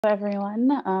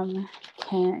Everyone.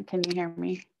 Can you hear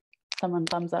me? Someone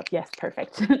thumbs up. Yes,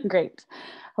 perfect. Great.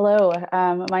 Hello,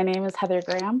 my name is Heather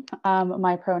Graham.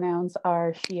 My pronouns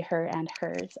are she, her, and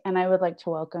hers, and I would like to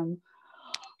welcome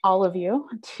all of you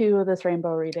to this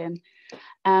Rainbow Read-In.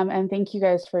 And thank you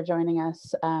guys for joining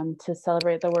us to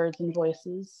celebrate the words and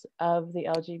voices of the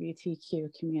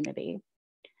LGBTQ community.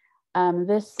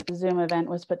 This Zoom event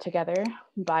was put together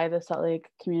by the Salt Lake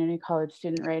Community College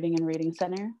Student Writing and Reading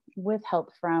Center with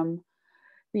help from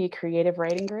the Creative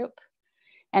Writing Group.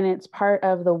 And it's part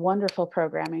of the wonderful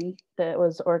programming that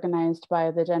was organized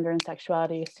by the Gender and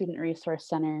Sexuality Student Resource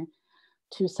Center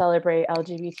to celebrate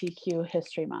LGBTQ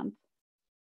History Month.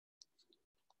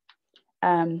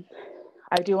 I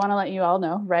do want to let you all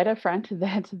know right up front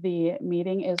that the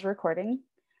meeting is recording.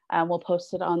 We'll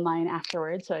post it online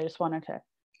afterwards, so I just wanted to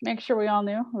make sure we all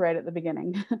knew right at the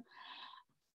beginning.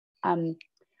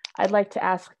 I'd like to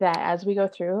ask that as we go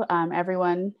through,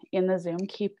 everyone in the Zoom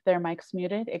keep their mics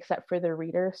muted except for the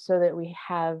reader so that we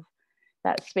have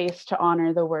that space to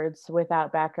honor the words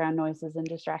without background noises and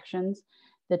distractions.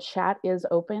 The chat is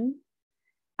open.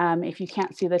 If you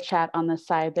can't see the chat on the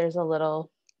side, there's a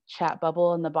little chat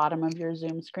bubble in the bottom of your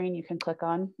Zoom screen you can click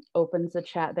on, opens the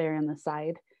chat there in the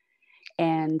side.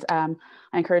 And I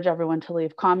encourage everyone to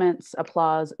leave comments,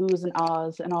 applause, oohs and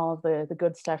ahs, and all of the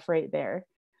good stuff right there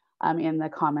in the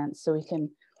comments so we can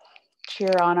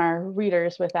cheer on our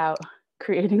readers without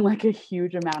creating like a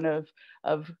huge amount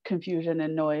of confusion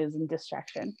and noise and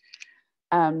distraction.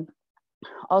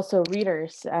 Also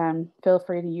readers, feel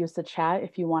free to use the chat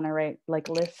if you want to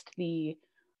list the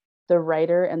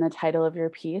writer and the title of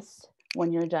your piece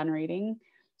when you're done reading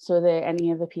so that any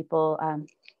of the people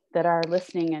that are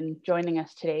listening and joining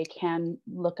us today can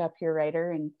look up your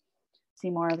writer and see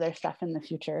more of their stuff in the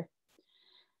future.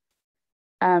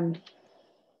 I'm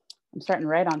starting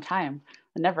right on time.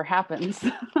 It never happens.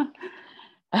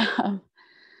 Again,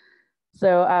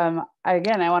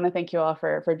 I want to thank you all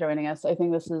for joining us. I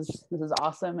think this is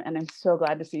awesome, and I'm so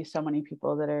glad to see so many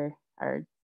people that are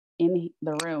in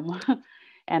the room,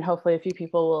 and hopefully a few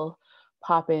people will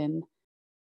pop in.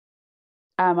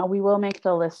 We will make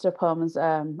the list of poems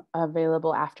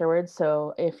available afterwards.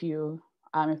 So if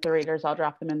the readers, I'll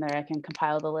drop them in there. I can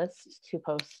compile the list to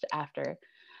post after.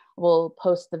 We'll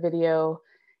post the video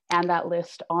and that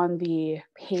list on the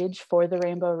page for the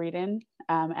Rainbow Read-In,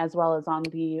 as well as on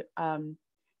the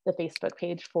Facebook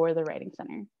page for the Writing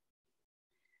Center.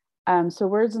 So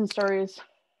words and stories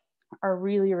are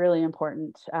really, really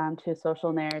important to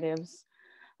social narratives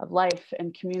of life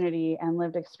and community and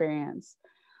lived experience.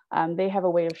 They have a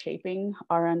way of shaping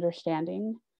our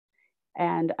understanding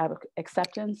and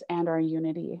acceptance and our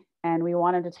unity. And we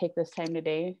wanted to take this time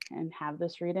today and have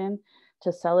this read-in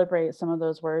to celebrate some of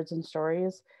those words and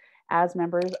stories as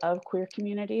members of queer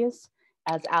communities,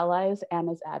 as allies, and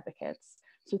as advocates.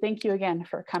 So thank you again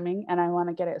for coming. And I want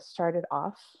to get it started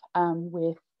off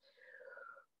with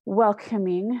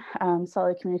welcoming Salt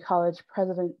Lake Community College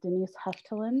President Denise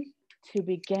Heftelin to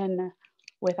begin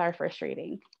with our first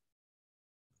reading.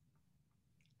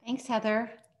 Thanks,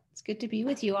 Heather. It's good to be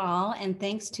with you all. And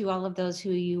thanks to all of those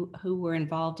who were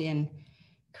involved in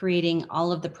creating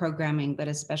all of the programming, but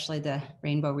especially the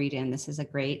Rainbow Read-In. This is a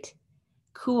great,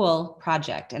 cool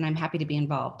project, and I'm happy to be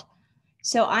involved.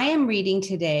 So I am reading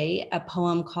today a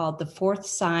poem called The Fourth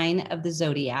Sign of the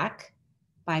Zodiac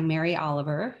by Mary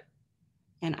Oliver.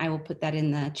 And I will put that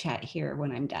in the chat here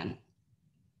when I'm done.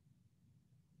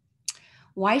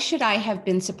 Why should I have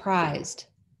been surprised?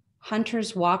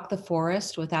 Hunters walk the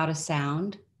forest without a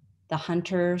sound, the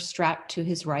hunter strapped to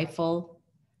his rifle,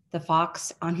 the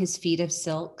fox on his feet of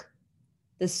silk,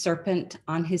 the serpent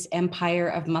on his empire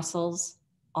of muscles,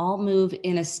 all move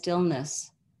in a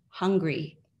stillness,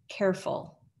 hungry,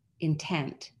 careful,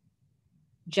 intent,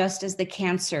 just as the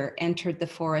cancer entered the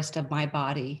forest of my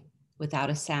body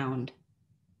without a sound.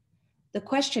 The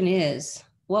question is,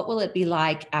 what will it be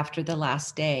like after the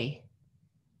last day?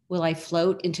 Will I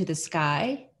float into the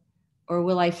sky? Or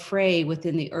will I fray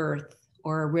within the earth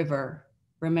or a river,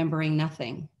 remembering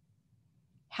nothing?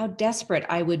 How desperate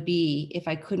I would be if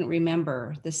I couldn't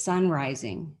remember the sun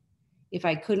rising, if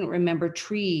I couldn't remember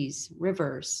trees,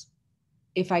 rivers,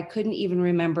 if I couldn't even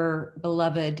remember,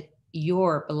 beloved,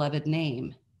 your beloved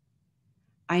name.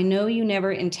 I know you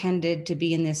never intended to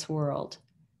be in this world,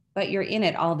 but you're in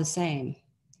it all the same.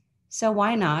 So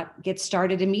why not get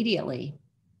started immediately?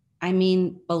 I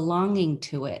mean, belonging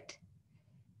to it.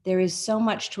 There is so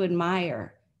much to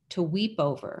admire, to weep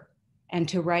over, and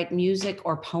to write music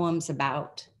or poems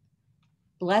about.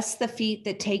 Bless the feet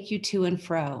that take you to and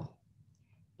fro.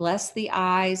 Bless the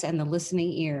eyes and the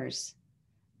listening ears.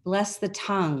 Bless the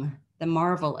tongue, the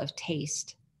marvel of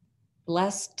taste.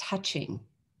 less touching.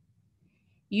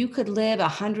 You could live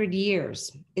 100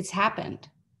 years. It's happened,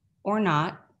 or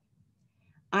not.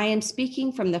 I am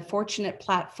speaking from the fortunate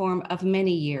platform of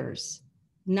many years,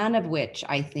 none of which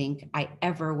I think I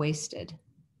ever wasted.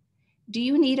 Do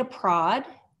you need a prod?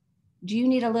 Do you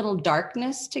need a little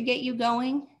darkness to get you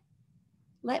going?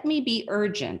 Let me be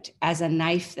urgent as a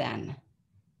knife then,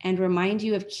 and remind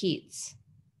you of Keats.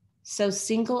 So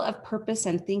single of purpose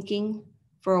and thinking,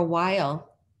 for a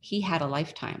while, he had a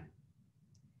lifetime.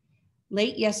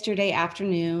 Late yesterday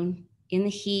afternoon, in the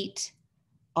heat,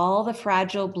 all the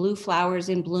fragile blue flowers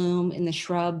in bloom in the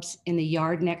shrubs in the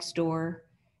yard next door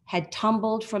had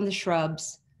tumbled from the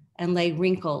shrubs and lay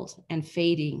wrinkled and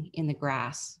fading in the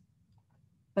grass.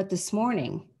 But this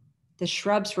morning, the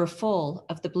shrubs were full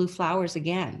of the blue flowers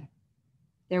again.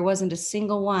 There wasn't a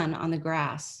single one on the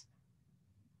grass.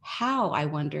 How, I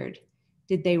wondered,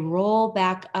 did they roll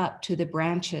back up to the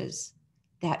branches,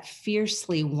 that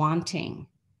fiercely wanting,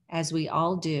 as we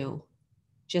all do,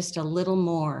 just a little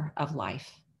more of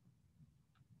life?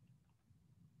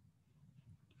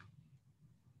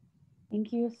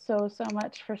 Thank you so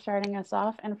much for starting us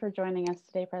off and for joining us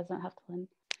today, President Heflin.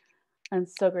 And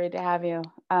it's so great to have you.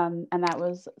 And that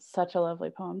was such a lovely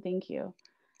poem. Thank you.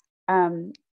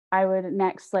 I would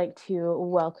next like to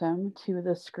welcome to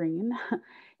the screen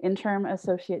Interim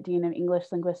Associate Dean of English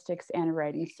Linguistics and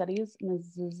Writing Studies,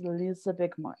 Mrs. Lisa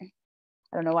Bigmore. I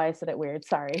don't know why I said it weird,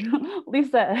 sorry.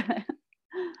 Lisa.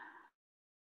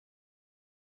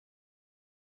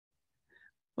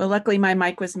 Well, luckily my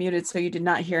mic was muted, so you did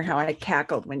not hear how I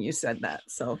cackled when you said that.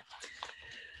 So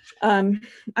I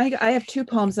have two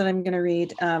poems that I'm going to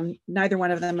read. Neither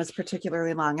one of them is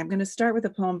particularly long. I'm going to start with a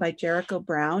poem by Jericho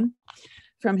Brown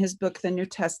from his book, The New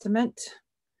Testament.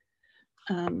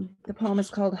 The poem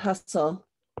is called Hustle.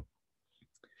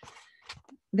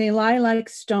 They lie like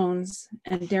stones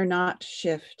and dare not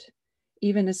shift.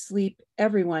 Even asleep,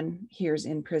 everyone hears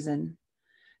in prison.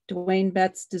 Dwayne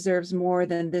Betts deserves more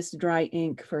than this dry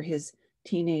ink for his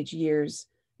teenage years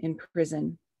in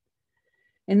prison.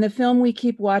 In the film we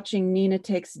keep watching, Nina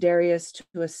takes Darius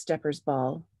to a stepper's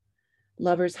ball.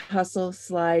 Lovers hustle,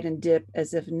 slide, and dip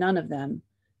as if none of them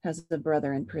has a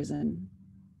brother in prison.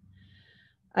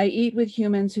 I eat with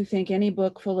humans who think any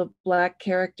book full of Black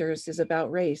characters is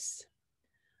about race.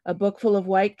 A book full of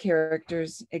white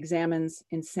characters examines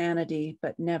insanity,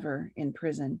 but never in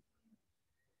prison.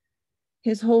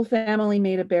 His whole family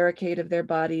made a barricade of their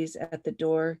bodies at the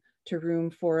door to room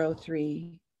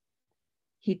 403.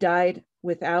 He died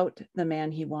without the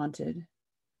man he wanted.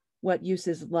 What use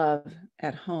is love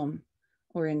at home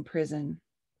or in prison?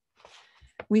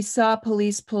 We saw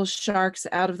police pull sharks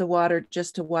out of the water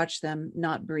just to watch them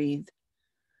not breathe.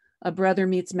 A brother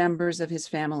meets members of his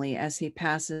family as he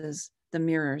passes the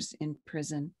mirrors in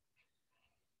prison.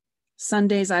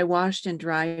 Sundays I washed and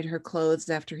dried her clothes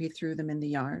after he threw them in the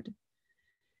yard.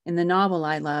 In the novel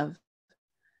I love,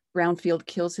 Brownfield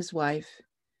kills his wife,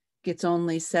 gets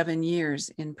only 7 years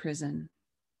in prison.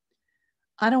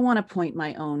 I don't want to point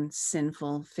my own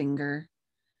sinful finger,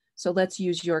 so let's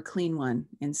use your clean one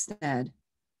instead.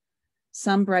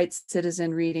 Some bright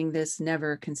citizen reading this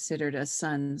never considered a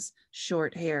son's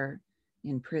short hair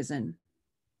in prison.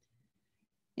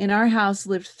 In our house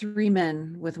lived 3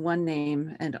 men with one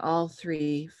name, and all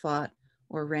 3 fought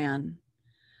or ran.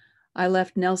 I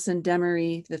left Nelson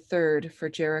Demery III for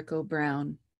Jericho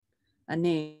Brown, a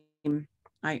name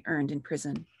I earned in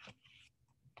prison.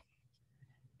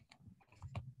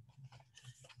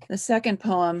 The second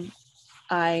poem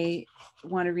I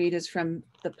want to read is from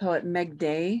the poet Meg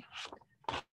Day,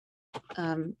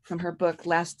 from her book,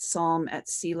 Last Psalm at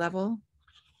Sea Level.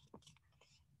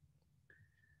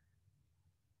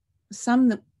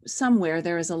 Somewhere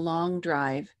there is a long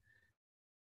drive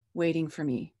waiting for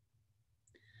me.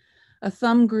 A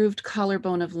thumb-grooved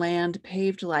collarbone of land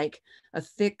paved like a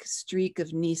thick streak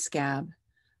of knee scab,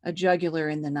 a jugular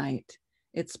in the night,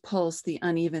 its pulse the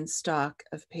uneven stalk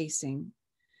of pacing.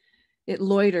 It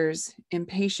loiters,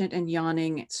 impatient and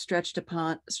yawning, stretched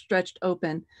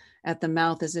open at the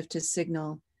mouth as if to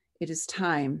signal it is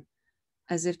time,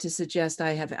 as if to suggest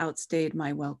I have outstayed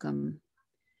my welcome.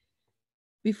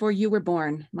 Before you were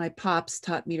born, my pops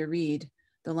taught me to read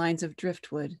the lines of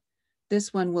driftwood.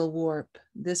 This one will warp,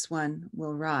 this one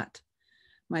will rot.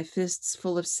 My fists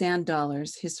full of sand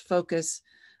dollars, his focus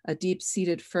a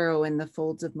deep-seated furrow in the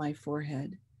folds of my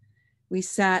forehead. We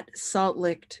sat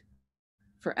salt-licked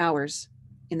for hours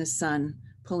in the sun,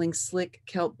 pulling slick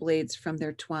kelp blades from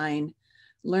their twine,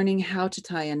 learning how to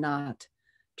tie a knot,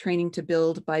 training to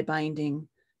build by binding,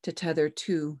 to tether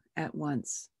 2 at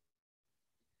once.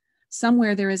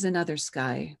 Somewhere there is another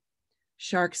sky,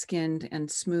 shark-skinned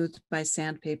and smoothed by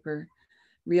sandpaper,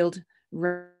 reeled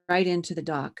right into the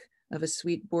dock of a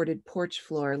sweet-boarded porch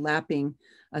floor, lapping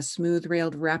a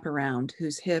smooth-railed wraparound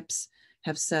whose hips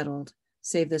have settled,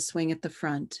 save the swing at the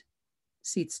front,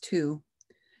 seats too,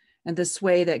 and the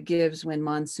sway that gives when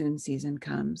monsoon season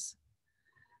comes.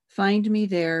 Find me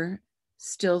there,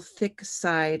 still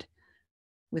thick-side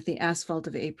with the asphalt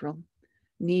of April,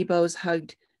 knee bows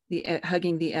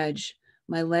hugging the edge,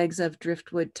 my legs of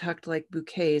driftwood tucked like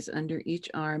bouquets under each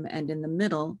arm, and in the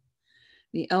middle,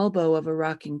 the elbow of a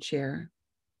rocking chair,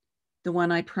 the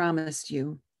one I promised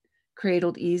you,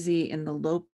 cradled easy in the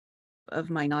lope of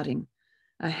my knotting,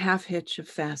 a half hitch of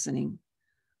fastening,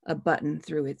 a button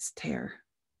through its tear.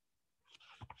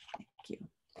 Thank you.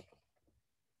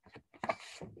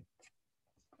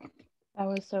 That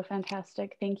was so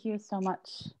fantastic. Thank you so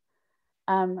much.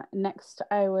 Next,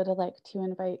 I would like to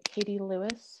invite Katie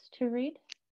Lewis to read.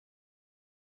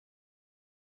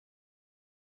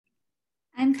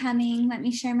 I'm coming. Let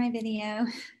me share my video.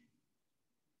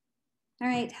 All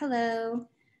right, hello.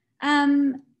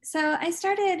 So I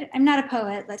started, I'm not a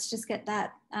poet, let's just get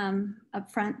that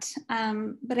up front,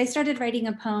 but I started writing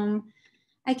a poem.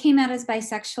 I came out as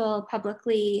bisexual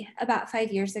publicly about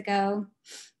 5 years ago,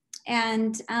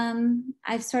 and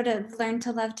I've sort of learned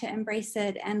to love to embrace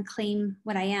it and claim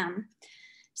what I am.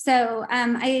 So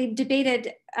I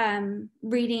debated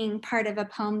reading part of a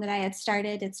poem that I had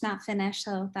started. It's not finished,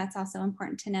 so that's also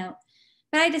important to note.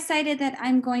 But I decided that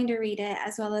I'm going to read it,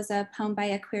 as well as a poem by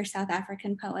a queer South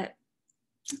African poet.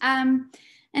 And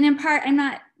in part, I'm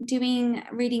not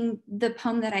reading the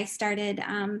poem that I started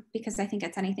because I think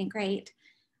it's anything great.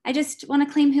 I just want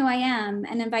to claim who I am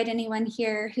and invite anyone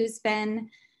here who's been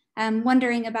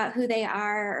wondering about who they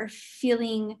are, or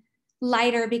feeling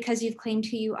lighter because you've claimed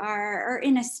who you are, or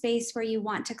in a space where you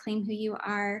want to claim who you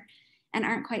are and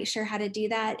aren't quite sure how to do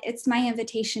that. It's my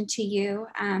invitation to you,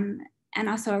 and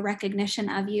also a recognition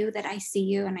of you, that I see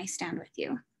you and I stand with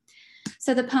you.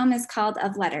 So the poem is called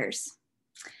Of Letters.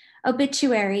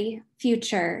 Obituary,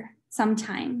 future,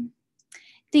 sometime.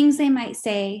 Things they might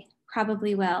say,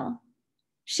 probably will.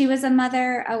 She was a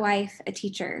mother, a wife, a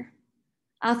teacher.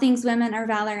 All things women are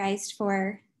valorized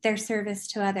for, their service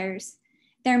to others,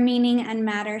 their meaning and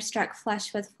matter struck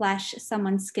flesh with flesh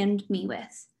someone skinned me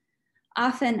with.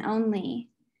 Often only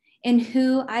in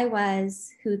who I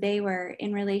was, who they were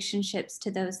in relationships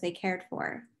to those they cared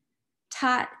for.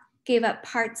 Taught, gave up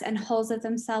parts and wholes of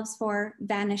themselves for,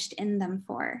 vanished in them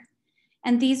for.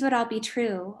 And these would all be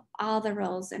true, all the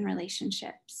roles in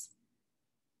relationships.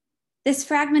 This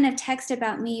fragment of text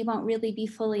about me won't really be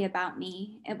fully about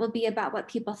me. It will be about what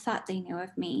people thought they knew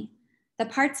of me, the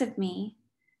parts of me,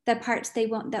 the parts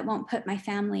that won't put my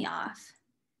family off.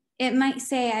 It might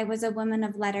say I was a woman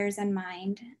of letters and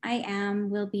mind. I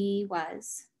am, will be,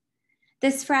 was.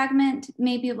 This fragment,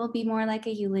 maybe it will be more like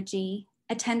a eulogy,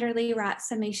 a tenderly wrought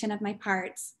summation of my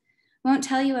parts. Won't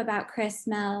tell you about Chris,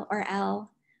 Mel, or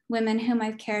Elle, women whom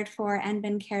I've cared for and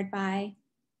been cared by.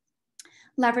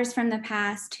 Lovers from the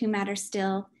past who matter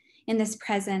still in this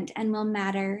present and will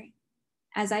matter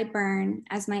as I burn,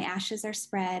 as my ashes are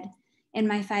spread in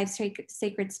my 5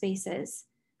 sacred spaces,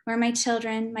 where my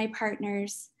children, my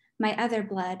partners, my other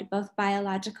blood, both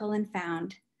biological and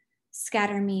found,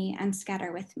 scatter me and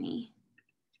scatter with me.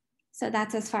 So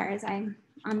that's as far as I'm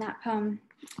on that poem.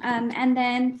 And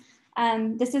then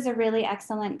this is a really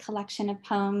excellent collection of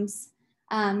poems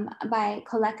by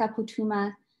Koleka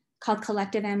Putuma called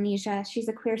Collective Amnesia. She's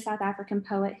a queer South African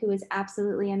poet who is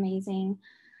absolutely amazing.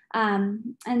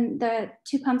 And the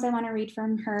 2 poems I want to read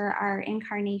from her are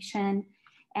Incarnation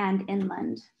and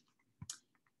Inland.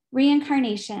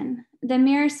 Reincarnation. The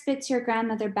mirror spits your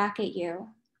grandmother back at you,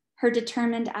 her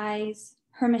determined eyes,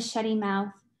 her machete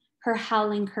mouth, her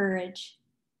howling courage.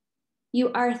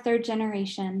 You are 3rd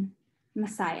generation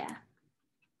Messiah.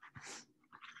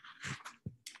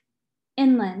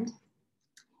 Inland.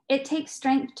 It takes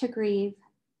strength to grieve,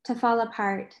 to fall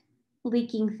apart,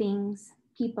 leaking things,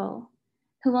 people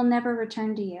who will never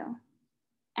return to you.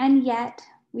 And yet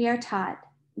we are taught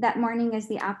that mourning is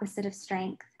the opposite of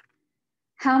strength.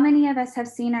 How many of us have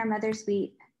seen our mothers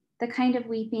weep, the kind of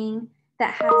weeping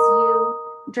that has you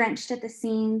drenched at the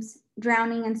seams,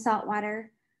 drowning in salt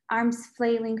water, arms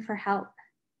flailing for help,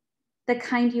 the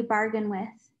kind you bargain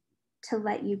with to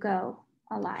let you go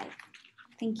alive.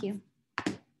 Thank you.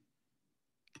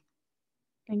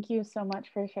 Thank you so much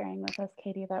for sharing with us,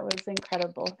 Katie. That was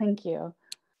incredible. Thank you.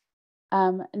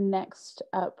 Next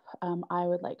up, I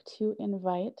would like to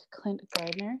invite Clint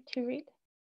Gardner to read.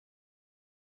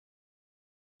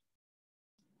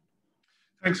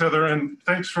 Thanks, Heather, and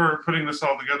thanks for putting this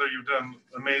all together. You've done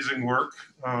amazing work.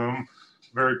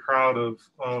 very proud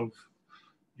of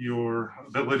your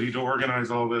ability to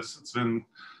organize all this. It's been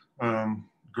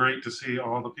great to see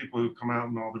all the people who come out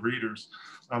and all the readers.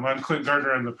 I'm Clint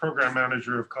Gardner. I'm the program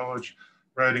manager of college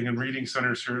writing and reading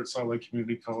centers here at Salt Lake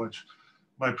Community College.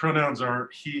 My pronouns are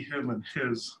he, him, and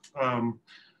his. And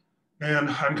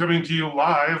I'm coming to you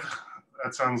live.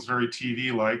 That sounds very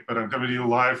TV-like, but I'm coming to you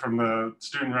live from the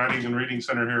Student Writing and Reading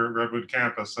Center here at Redwood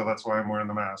campus, so that's why I'm wearing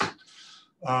the mask.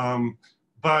 I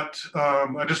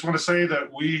just want to say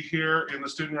that we here in the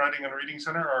Student Writing and Reading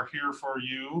Center are here for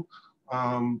you.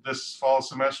 This fall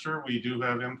semester, we do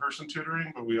have in-person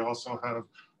tutoring, but we also have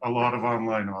a lot of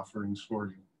online offerings for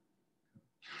you.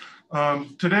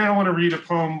 Today I want to read a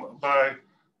poem by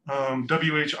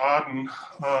W.H. Auden.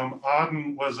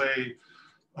 Auden was a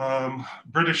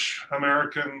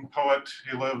British-American poet.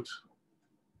 He lived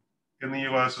in the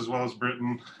US as well as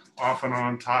Britain, off and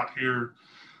on, taught here.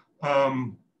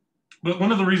 But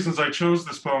one of the reasons I chose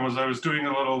this poem was I was doing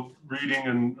a little reading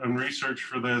and research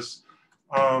for this.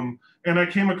 And I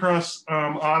came across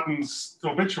Auden's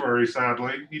obituary,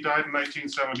 sadly. He died in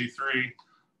 1973.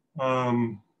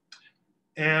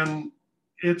 And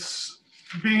it's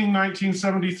being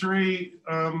 1973,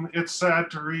 it's sad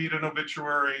to read an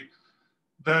obituary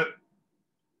that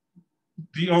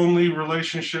the only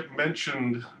relationship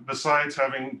mentioned besides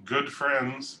having good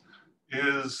friends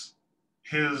is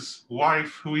his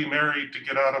wife, who he married to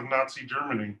get out of Nazi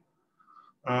Germany,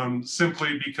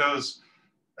 simply because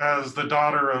as the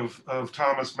daughter of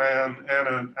Thomas Mann and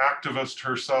an activist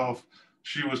herself,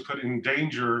 she was put in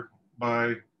danger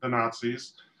by the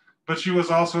Nazis, but she was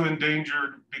also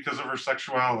endangered because of her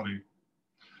sexuality.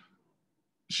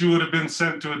 She would have been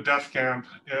sent to a death camp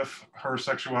if her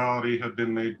sexuality had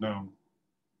been made known.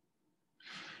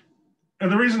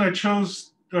 And the reason I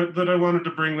chose that I wanted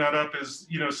to bring that up is,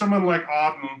 you know, someone like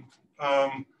Auden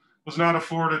was not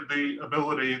afforded the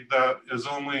ability that is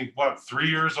only, what, 3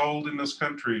 years old in this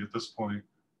country at this point,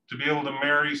 to be able to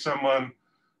marry someone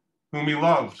whom he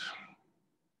loved.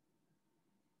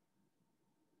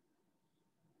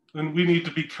 And we need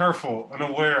to be careful and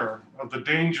aware of the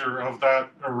danger of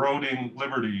that eroding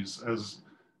liberties,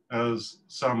 as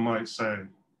some might say,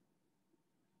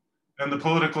 and the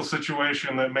political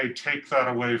situation that may take that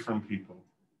away from people.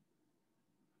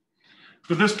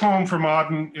 But this poem from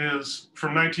Auden is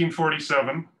from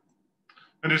 1947,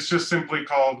 and it's just simply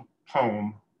called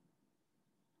Poem.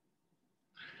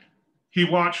 He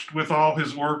watched with all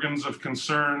his organs of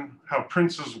concern how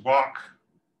princes walk,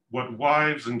 what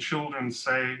wives and children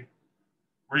say,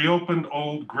 reopened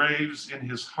old graves in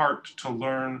his heart to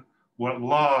learn what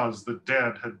laws the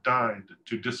dead had died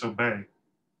to disobey,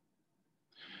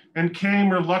 and came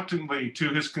reluctantly to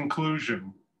his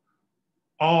conclusion: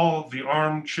 all the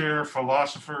armchair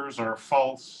philosophers are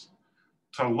false,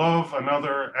 to love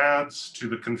another adds to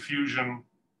the confusion,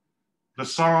 the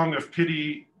song of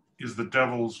pity is the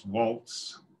devil's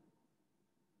waltz.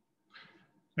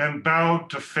 And bowed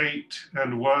to fate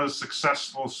and was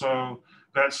successful so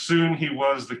that soon he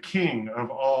was the king of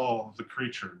all the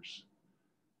creatures,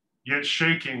 yet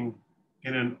shaking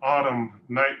in an autumn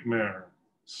nightmare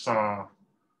saw,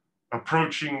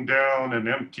 approaching down an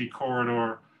empty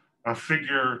corridor, a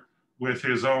figure with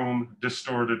his own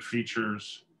distorted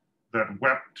features that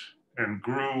wept and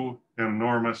grew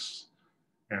enormous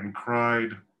and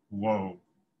cried, woe.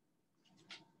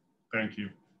 Thank you.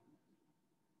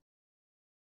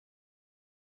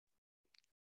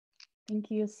 Thank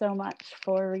you so much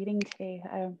for reading today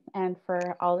and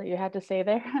for all that you had to say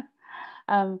there.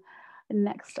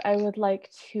 Next, I would like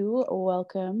to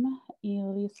welcome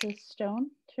Elisa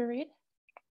Stone to read.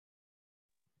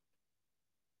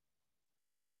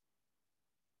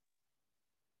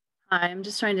 Hi, I'm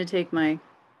just trying to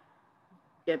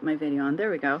get my video on. There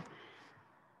we go.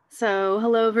 So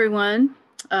hello, everyone.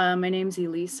 My name's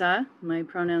Elisa. My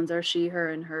pronouns are she,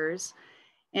 her, and hers.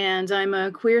 And I'm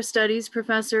a queer studies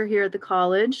professor here at the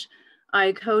college.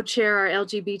 I co-chair our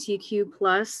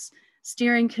LGBTQ+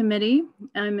 steering committee.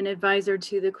 I'm an advisor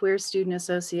to the Queer Student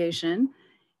Association.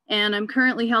 And I'm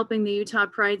currently helping the Utah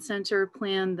Pride Center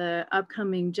plan the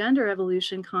upcoming Gender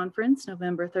Evolution Conference,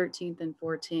 November 13th and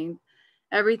 14th.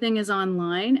 Everything is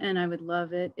online, and I would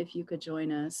love it if you could join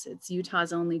us. It's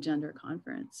Utah's only gender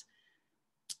conference.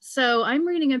 So I'm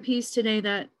reading a piece today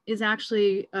that is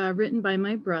actually written by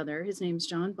my brother. His name's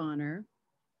John Bonner,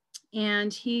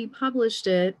 and he published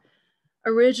it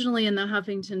originally in the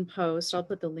Huffington Post. I'll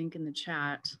put the link in the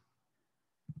chat.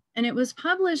 And it was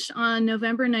published on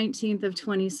November 19th of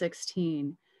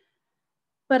 2016.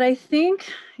 But I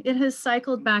think it has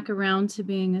cycled back around to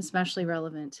being especially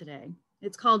relevant today.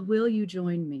 It's called Will You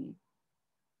Join Me?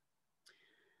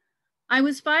 I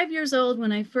was 5 years old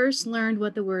when I first learned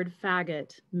what the word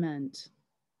faggot meant.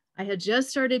 I had just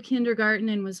started kindergarten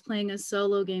and was playing a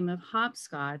solo game of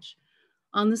hopscotch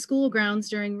on the school grounds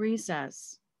during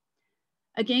recess,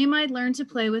 a game I'd learned to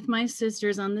play with my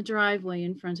sisters on the driveway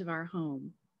in front of our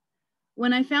home,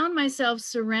 when I found myself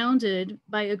surrounded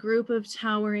by a group of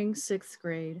towering 6th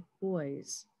grade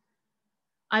boys.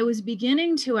 I was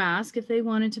beginning to ask if they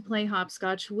wanted to play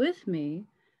hopscotch with me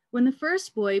when the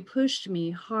first boy pushed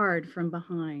me hard from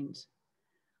behind.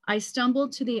 I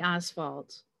stumbled to the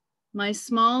asphalt, my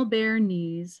small bare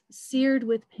knees seared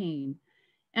with pain,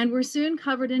 and were soon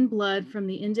covered in blood from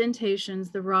the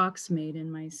indentations the rocks made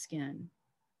in my skin.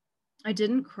 I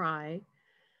didn't cry.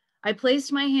 I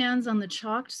placed my hands on the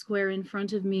chalked square in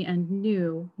front of me and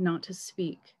knew not to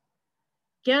speak.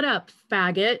 "Get up,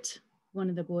 faggot," one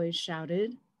of the boys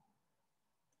shouted.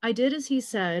 I did as he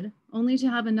said, only to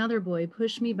have another boy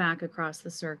push me back across the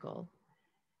circle.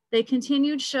 They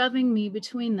continued shoving me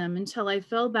between them until I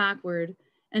fell backward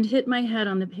and hit my head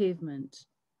on the pavement.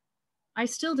 I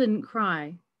still didn't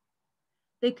cry.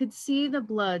 They could see the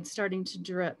blood starting to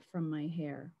drip from my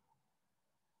hair.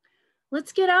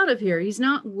 "Let's get out of here. He's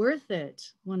not worth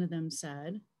it," one of them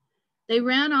said. They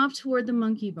ran off toward the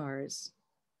monkey bars.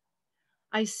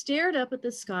 I stared up at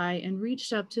the sky and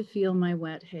reached up to feel my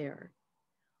wet hair.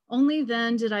 Only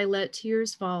then did I let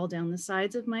tears fall down the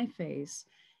sides of my face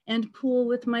and pool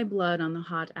with my blood on the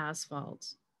hot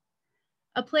asphalt.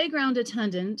 A playground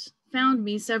attendant found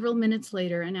me several minutes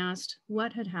later and asked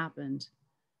what had happened.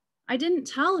 I didn't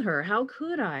tell her. How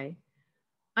could I?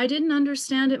 I didn't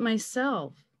understand it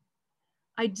myself.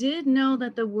 I did know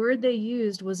that the word they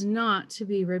used was not to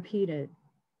be repeated.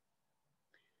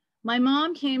 My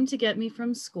mom came to get me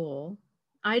from school.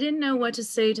 I didn't know what to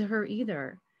say to her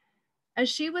either. As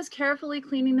she was carefully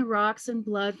cleaning the rocks and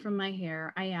blood from my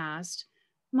hair, I asked,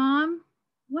 "Mom,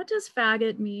 what does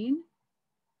faggot mean?"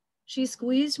 She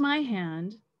squeezed my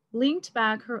hand, blinked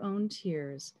back her own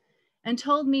tears, and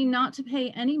told me not to pay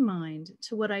any mind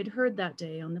to what I'd heard that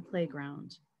day on the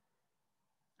playground.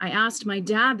 I asked my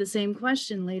dad the same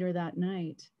question later that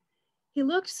night. He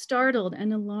looked startled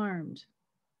and alarmed.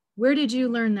 "Where did you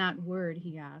learn that word?"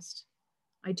 he asked.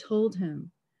 I told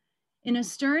him. In a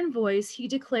stern voice, he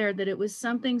declared that it was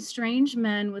something strange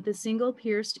men with a single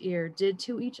pierced ear did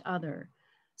to each other,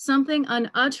 something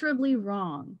unutterably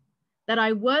wrong, that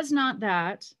I was not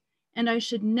that, and I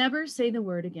should never say the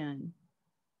word again.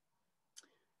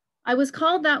 I was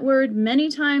called that word many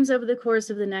times over the course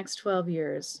of the next 12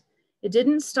 years. It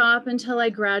didn't stop until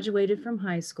I graduated from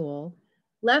high school,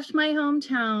 left my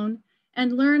hometown,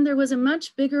 and learned there was a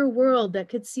much bigger world that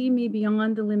could see me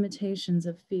beyond the limitations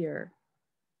of fear.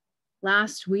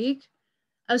 Last week,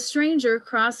 a stranger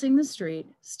crossing the street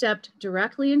stepped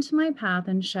directly into my path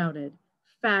and shouted,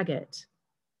 "Faggot."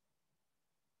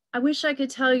 I wish I could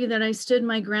tell you that I stood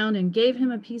my ground and gave him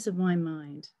a piece of my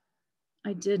mind.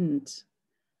 I didn't.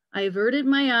 I averted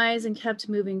my eyes and kept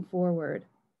moving forward.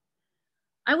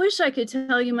 I wish I could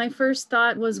tell you my first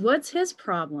thought was, what's his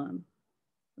problem?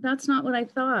 That's not what I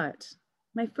thought.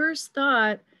 My first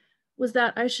thought was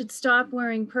that I should stop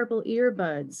wearing purple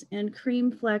earbuds and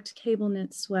cream-flecked cable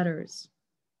knit sweaters.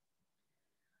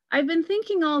 I've been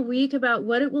thinking all week about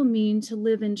what it will mean to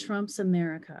live in Trump's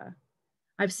America.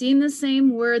 I've seen the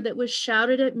same word that was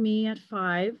shouted at me at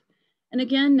 5, and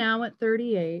again now at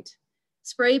 38,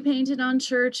 spray painted on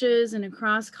churches and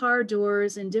across car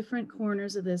doors in different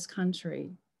corners of this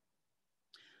country.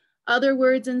 Other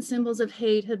words and symbols of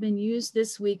hate have been used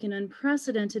this week in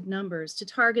unprecedented numbers to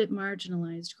target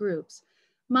marginalized groups: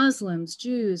 Muslims,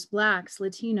 Jews, Blacks,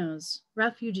 Latinos,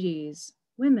 refugees,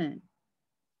 women.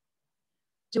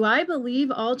 Do I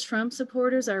believe all Trump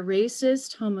supporters are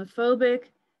racist, homophobic,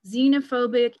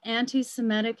 xenophobic,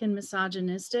 anti-Semitic, and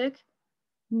misogynistic?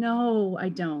 No, I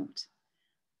don't.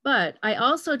 But I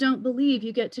also don't believe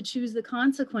you get to choose the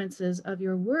consequences of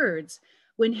your words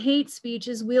when hate speech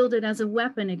is wielded as a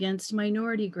weapon against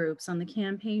minority groups on the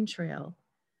campaign trail.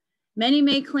 Many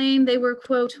may claim they were,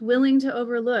 quote, willing to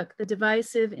overlook the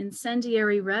divisive,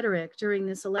 incendiary rhetoric during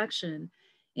this election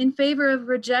in favor of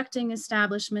rejecting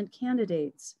establishment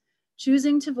candidates,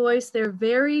 choosing to voice their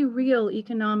very real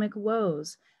economic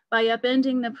woes by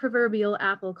upending the proverbial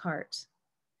apple cart.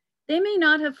 They may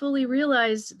not have fully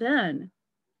realized then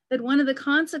that one of the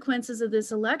consequences of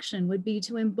this election would be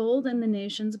to embolden the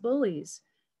nation's bullies,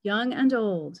 young and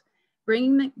old,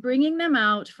 bringing them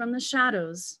out from the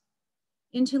shadows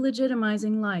into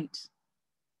legitimizing light.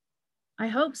 I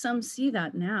hope some see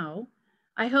that now.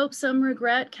 I hope some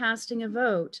regret casting a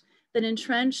vote that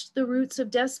entrenched the roots of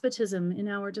despotism in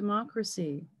our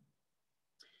democracy.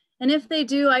 And if they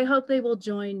do, I hope they will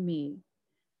join me.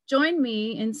 Join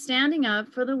me in standing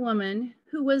up for the woman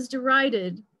who was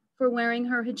derided for wearing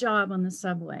her hijab on the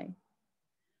subway.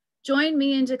 Join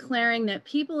me in declaring that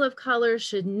people of color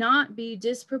should not be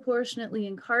disproportionately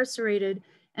incarcerated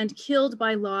and killed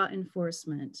by law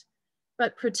enforcement,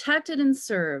 but protected and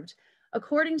served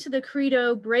according to the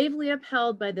credo bravely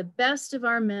upheld by the best of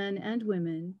our men and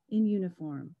women in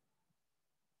uniform.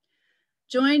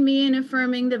 Join me in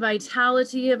affirming the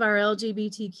vitality of our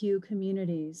LGBTQ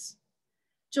communities.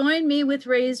 Join me with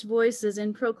raised voices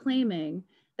in proclaiming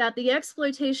that the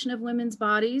exploitation of women's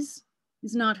bodies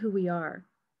is not who we are.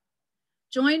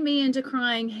 Join me in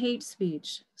decrying hate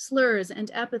speech, slurs,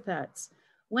 and epithets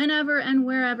whenever and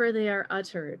wherever they are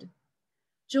uttered.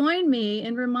 Join me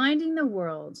in reminding the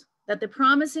world that the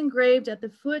promise engraved at the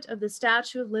foot of the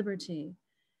Statue of Liberty,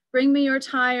 bring me your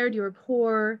tired, your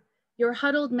poor, your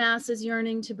huddled masses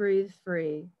yearning to breathe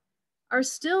free, are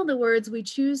still the words we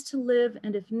choose to live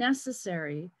and, if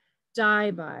necessary, die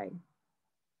by.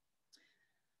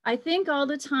 I think all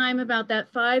the time about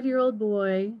that 5-year-old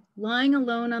boy lying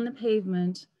alone on the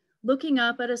pavement, looking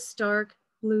up at a stark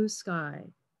blue sky.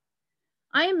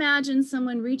 I imagine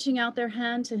someone reaching out their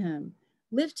hand to him,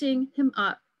 lifting him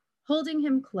up, holding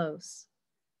him close.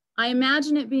 I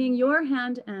imagine it being your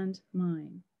hand and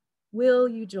mine. Will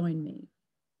you join me?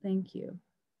 Thank you.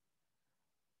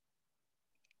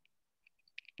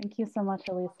 Thank you so much,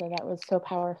 Elisa. That was so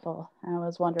powerful and it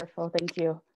was wonderful. Thank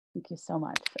you. Thank you so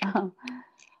much.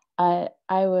 I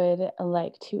would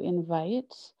like to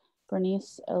invite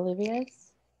Bernice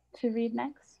Olivas to read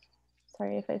next.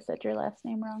 Sorry if I said your last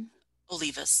name wrong.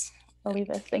 Olivas.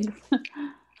 Olivas, thanks.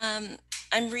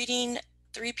 I'm reading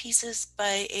 3 pieces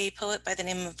by a poet by the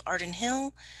name of Arden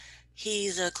Hill.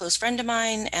 He's a close friend of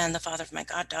mine and the father of my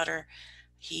goddaughter.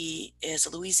 He is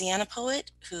a Louisiana poet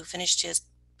who finished his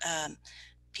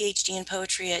PhD in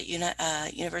poetry at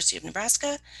University of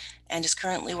Nebraska and is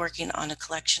currently working on a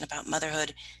collection about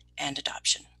motherhood and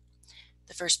adoption.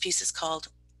 The first piece is called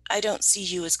I Don't See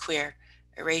You as Queer,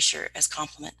 Erasure as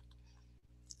Compliment.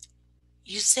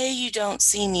 You say you don't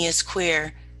see me as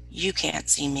queer. You can't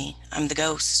see me. I'm the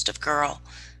ghost of girl,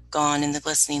 gone in the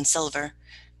glistening silver.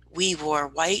 We wore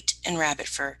white and rabbit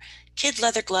fur, kid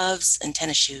leather gloves and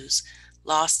tennis shoes,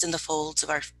 lost in the folds of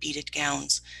our beaded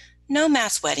gowns. No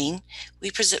mass wedding.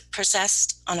 We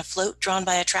processed on a float drawn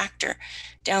by a tractor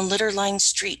down litter-lined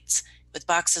streets with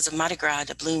boxes of Mardi Gras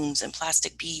doubloons and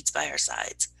plastic beads by our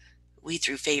sides. We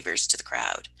threw favors to the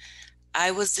crowd.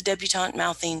 I was the debutante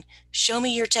mouthing, "Show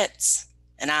me your tits,"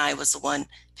 and I was the one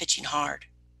pitching hard.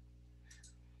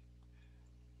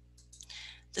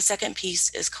 The second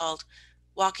piece is called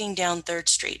Walking Down 3rd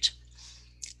Street.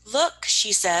 Look,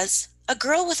 she says, a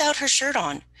girl without her shirt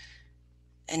on.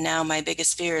 And now my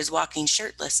biggest fear is walking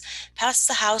shirtless past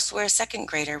the house where a 2nd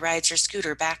grader rides her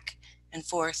scooter back and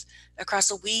forth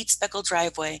across a weed-speckled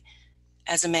driveway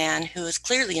as a man, who is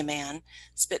clearly a man,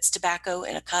 spits tobacco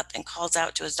in a cup and calls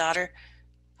out to his daughter,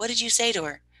 "What did you say to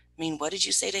her? I mean, what did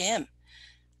you say to him?"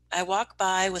 I walk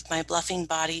by with my bluffing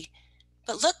body.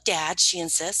 "But look, Dad," she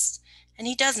insists, and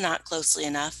he does not closely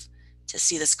enough to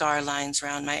see the scar lines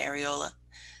around my areola,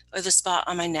 or the spot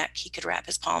on my neck he could wrap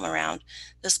his palm around,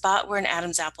 the spot where an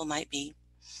Adam's apple might be.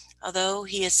 Although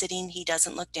he is sitting, he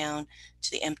doesn't look down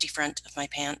to the empty front of my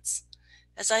pants.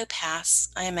 As I pass,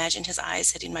 I imagine his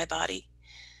eyes hitting my body,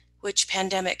 which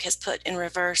pandemic has put in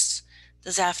reverse, the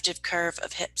zaftive curve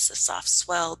of hips, a soft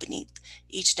swell beneath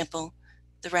each nipple,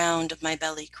 the round of my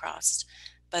belly crossed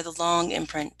by the long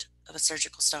imprint of a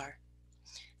surgical star.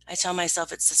 I tell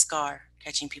myself it's the scar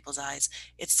catching people's eyes.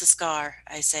 It's the scar,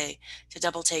 I say, to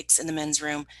double takes in the men's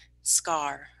room.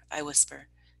 Scar, I whisper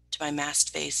to my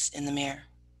masked face in the mirror.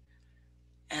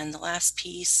 And the last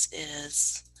piece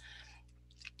is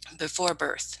Before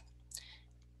Birth.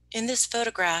 In this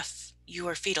photograph, you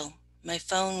are fetal, my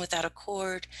phone without a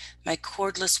cord, my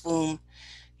cordless womb.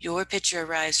 Your picture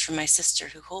arrives from my sister,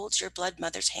 who holds your blood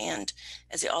mother's hand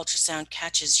as the ultrasound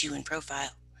catches you in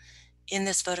profile. In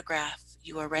this photograph,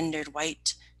 you are rendered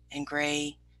white and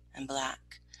gray and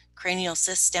black. Cranial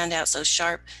cysts stand out so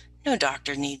sharp, no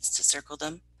doctor needs to circle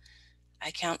them. I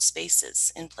count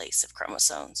spaces in place of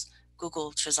chromosomes.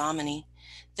 Google trisomy.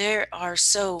 There are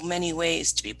so many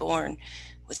ways to be born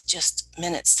with just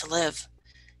minutes to live.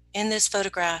 In this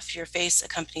photograph, your face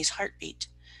accompanies heartbeat.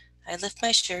 I lift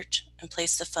my shirt and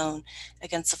place the phone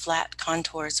against the flat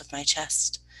contours of my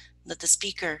chest. Let the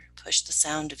speaker push the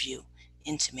sound of you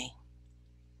into me.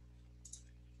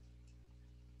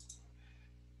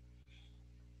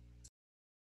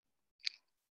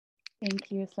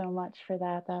 Thank you so much for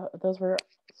that. Those were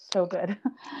so good.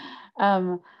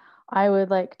 I would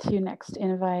like to next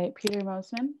invite Peter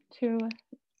Mosman to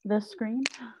the screen.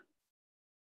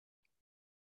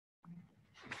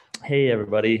 Hey,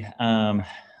 everybody. I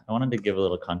wanted to give a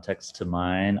little context to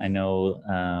mine. I know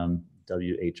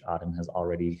W.H. Auden has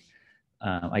already,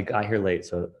 I got here late,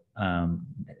 so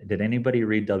did anybody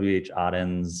read W.H.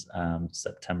 Auden's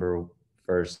September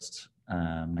 1st,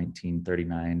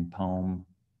 1939 poem?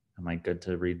 Am I good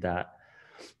to read that?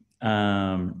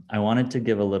 I wanted to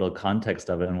give a little context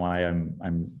of it and why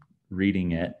I'm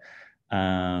reading it.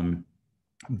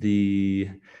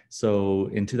 So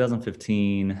in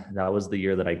 2015, that was the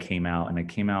year that I came out, and I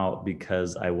came out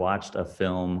because I watched a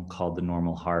film called The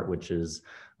Normal Heart, which is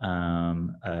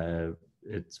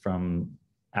it's from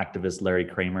activist Larry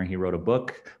Kramer. He wrote a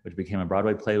book which became a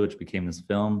Broadway play, which became this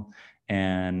film,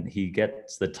 and he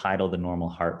gets the title The Normal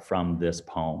Heart from this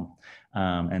poem.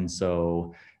 And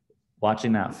so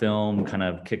watching that film kind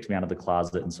of kicked me out of the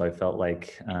closet, and so I felt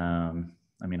like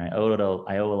I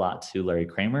owe a lot to Larry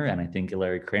Kramer, and I think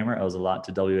Larry Kramer owes a lot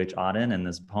to W.H. Auden in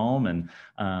this poem,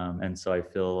 and so I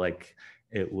feel like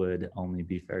it would only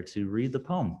be fair to read the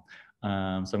poem. So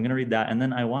I'm going to read that, and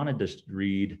then I wanted to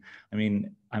read.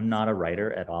 I'm not a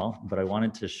writer at all, but I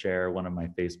wanted to share one of my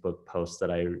Facebook posts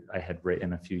that I had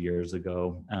written a few years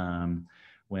ago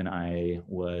when I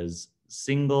was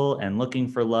single and looking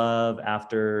for love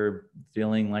after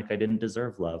feeling like I didn't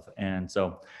deserve love, and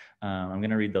so. I'm going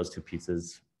to read those two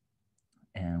pieces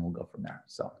and we'll go from there.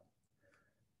 So,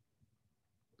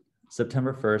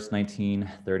 September 1st,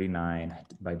 1939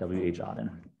 by W.H.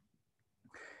 Auden.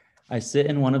 I sit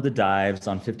in one of the dives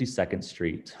on 52nd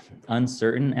Street,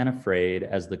 uncertain and afraid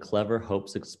as the clever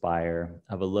hopes expire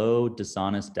of a low,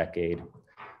 dishonest decade.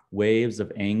 Waves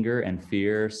of anger and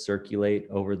fear circulate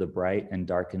over the bright and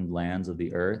darkened lands of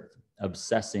the earth,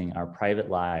 obsessing our private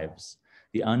lives.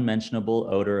 The unmentionable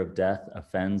odor of death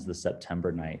offends the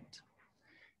September night.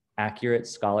 Accurate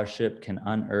scholarship can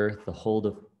unearth the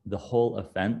whole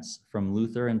offense from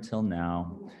Luther until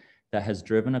now that has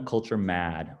driven a culture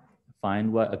mad.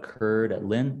 Find what occurred at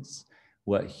Linz,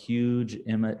 what huge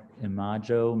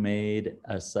imago made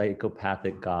a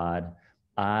psychopathic God.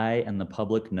 I and the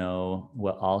public know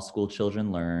what all school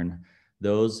children learn.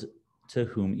 Those to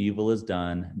whom evil is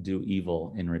done do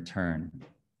evil in return.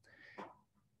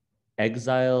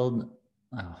 Exiled,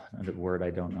 another word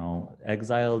I don't know,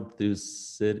 exiled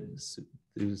Thucydides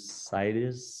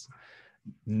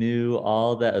knew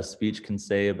all that a speech can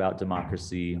say about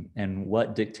democracy, and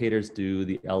what dictators do,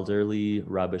 the elderly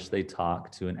rubbish they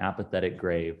talk to an apathetic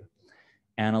grave.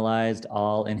 Analyzed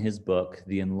all in his book,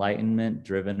 The Enlightenment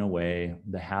Driven Away,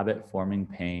 the Habit Forming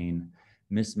Pain,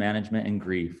 Mismanagement and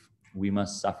Grief, we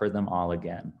must suffer them all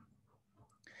again.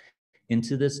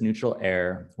 Into this neutral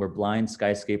air, where blind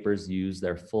skyscrapers use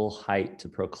their full height to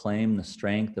proclaim the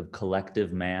strength of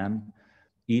collective man,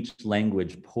 each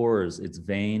language pours its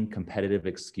vain competitive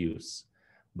excuse.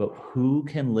 But who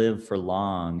can live for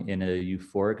long in a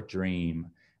euphoric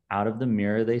dream? Out of the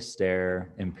mirror they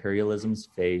stare, imperialism's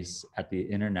face at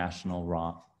the international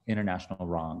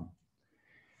wrong.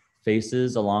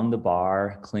 Faces along the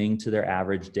bar cling to their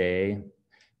average day.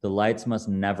 The lights must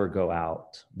never go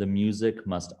out. The music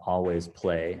must always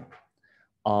play.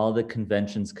 All the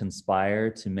conventions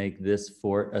conspire to make this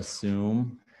fort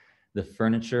assume the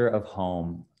furniture of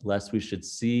home, lest we should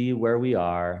see where we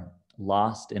are,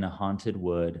 lost in a haunted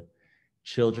wood,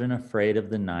 children afraid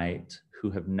of the night who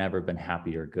have never been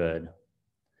happy or good.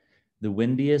 The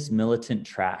windiest militant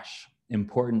trash,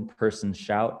 important person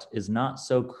shout is not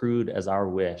so crude as our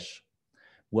wish.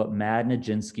 What Mad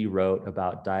Nijinsky wrote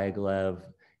about Diaghilev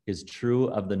is true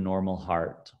of the normal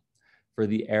heart. For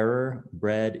the error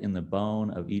bred in the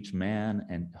bone of each man,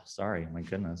 and sorry, my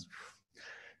goodness.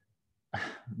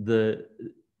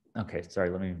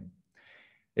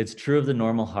 It's true of the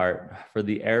normal heart, for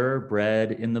the error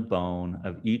bred in the bone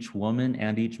of each woman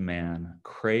and each man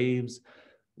craves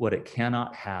what it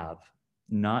cannot have,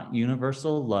 not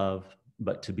universal love,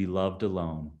 but to be loved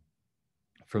alone.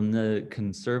 From the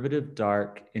conservative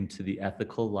dark into the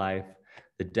ethical life,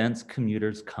 the dense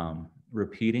commuters come,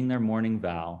 repeating their morning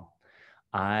vow.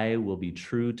 I will be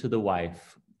true to the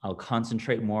wife. I'll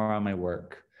concentrate more on my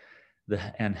work.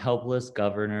 And helpless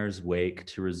governors wake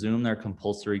to resume their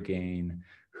compulsory gain.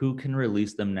 Who can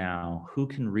release them now? Who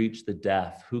can reach the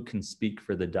deaf? Who can speak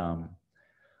for the dumb?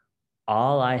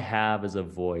 All I have is a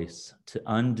voice to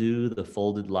undo the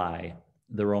folded lie,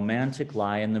 the romantic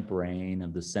lie in the brain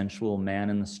of the sensual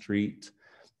man in the street,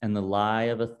 and the lie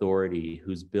of authority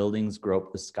whose buildings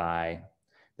grope the sky.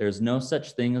 There is no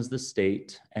such thing as the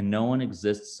state, and no one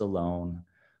exists alone.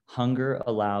 Hunger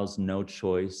allows no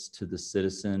choice to the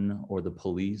citizen or the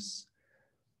police.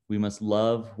 We must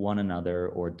love one another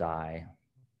or die.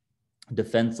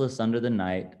 Defenseless under the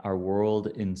night, our world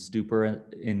in stupor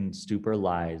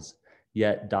lies.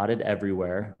 Yet dotted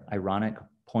everywhere, ironic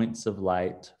points of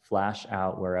light flash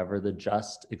out wherever the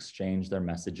just exchange their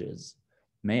messages.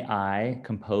 May I,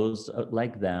 composed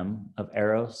like them, of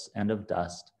eros and of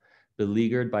dust,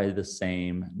 beleaguered by the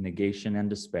same negation and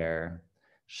despair,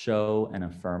 show an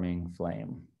affirming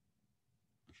flame.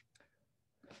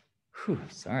 Whew,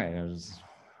 sorry, I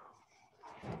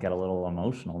got a little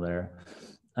emotional there.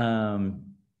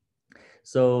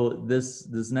 So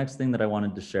this next thing that I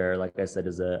wanted to share, like I said,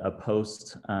 is a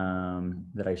post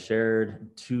that I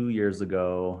shared 2 years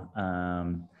ago,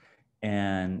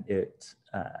 and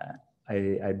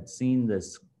I'd seen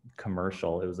this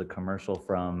commercial. It was a commercial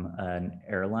from an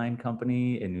airline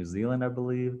company in New Zealand, I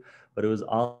believe, but it was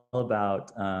all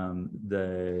about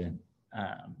the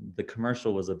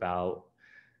commercial was about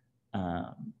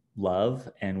love,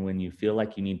 and when you feel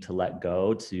like you need to let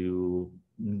go, to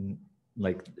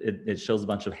like it shows a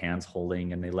bunch of hands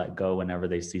holding, and they let go whenever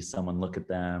they see someone look at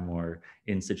them or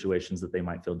in situations that they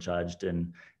might feel judged,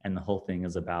 and the whole thing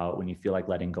is about when you feel like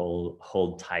letting go,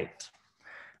 hold tight.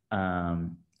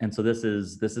 And so this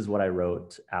is what I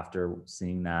wrote after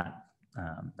seeing that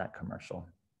commercial.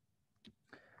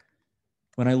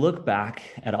 When I look back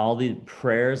at all the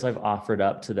prayers I've offered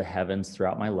up to the heavens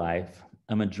throughout my life,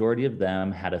 a majority of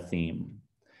them had a theme.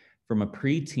 From a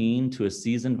preteen to a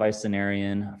seasoned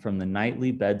vicenarian, from the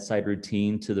nightly bedside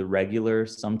routine to the regular,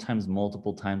 sometimes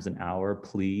multiple times an hour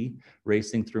plea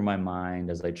racing through my mind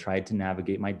as I tried to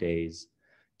navigate my days,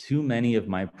 too many of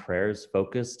my prayers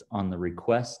focused on the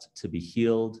request to be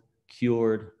healed,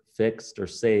 cured, fixed, or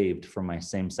saved from my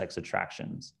same-sex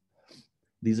attractions.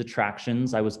 These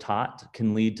attractions, I was taught,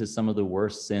 can lead to some of the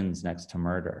worst sins next to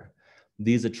murder.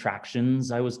 These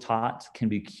attractions, I was taught, can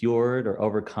be cured or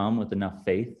overcome with enough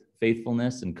faith,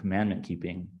 faithfulness, and commandment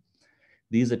keeping.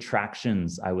 These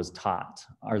attractions, I was taught,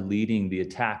 are leading the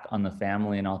attack on the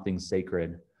family and all things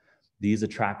sacred. These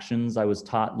attractions, I was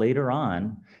taught later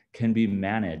on, can be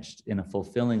managed in a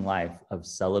fulfilling life of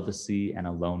celibacy and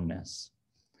aloneness.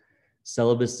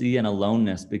 Celibacy and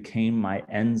aloneness became my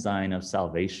ensign of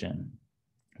salvation.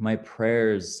 My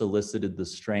prayers solicited the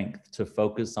strength to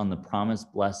focus on the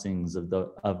promised blessings of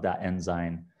that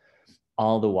ensign.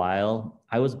 All the while,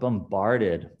 I was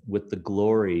bombarded with the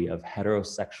glory of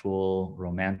heterosexual,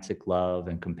 romantic love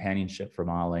and companionship from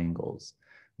all angles.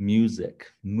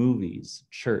 Music, movies,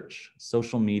 church,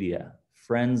 social media,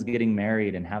 friends getting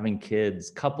married and having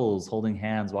kids, couples holding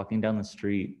hands, walking down the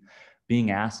street,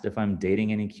 being asked if I'm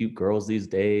dating any cute girls these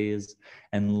days,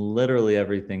 and literally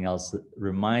everything else that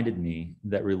reminded me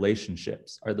that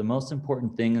relationships are the most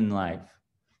important thing in life,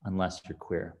 unless you're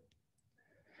queer.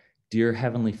 Dear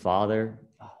Heavenly Father,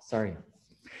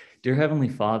 Dear Heavenly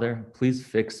Father, please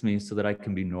fix me so that I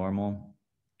can be normal.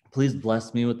 Please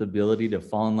bless me with the ability to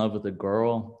fall in love with a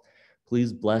girl.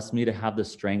 Please bless me to have the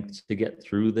strength to get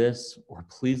through this, or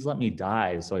please let me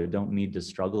die so I don't need to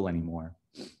struggle anymore.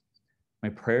 My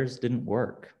prayers didn't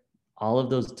work. All of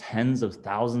those tens of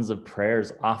thousands of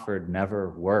prayers offered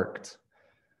never worked.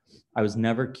 I was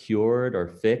never cured or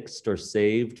fixed or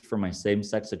saved from my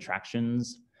same-sex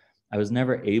attractions. I was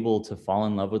never able to fall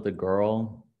in love with a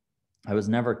girl. I was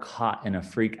never caught in a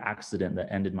freak accident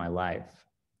that ended my life.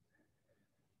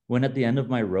 When at the end of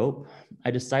my rope,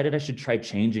 I decided I should try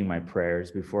changing my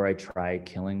prayers before I try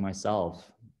killing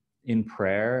myself. In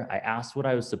prayer, I asked what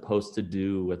I was supposed to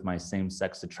do with my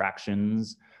same-sex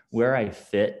attractions, where I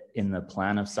fit in the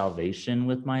plan of salvation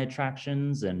with my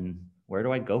attractions, and where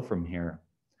do I go from here?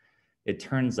 It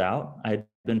turns out I'd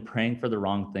been praying for the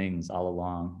wrong things all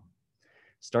along.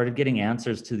 Started getting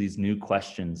answers to these new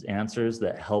questions, answers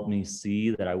that helped me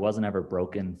see that I wasn't ever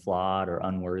broken, flawed, or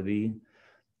unworthy.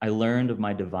 I learned of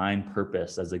my divine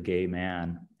purpose as a gay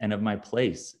man and of my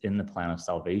place in the plan of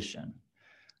salvation.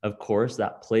 Of course,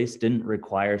 that place didn't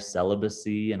require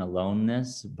celibacy and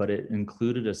aloneness, but it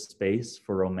included a space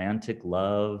for a romantic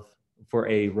love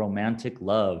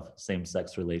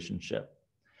same-sex relationship.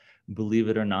 Believe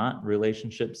it or not,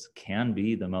 relationships can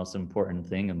be the most important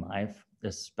thing in life,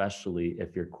 especially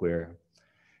if you're queer.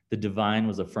 The divine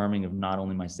was affirming of not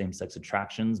only my same-sex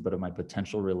attractions, but of my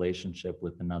potential relationship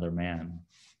with another man.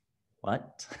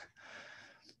 What?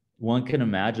 One can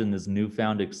imagine this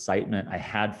newfound excitement I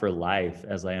had for life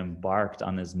as I embarked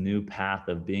on this new path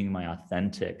of being my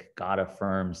authentic,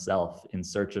 God-affirmed self in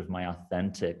search of my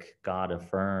authentic,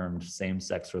 God-affirmed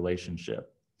same-sex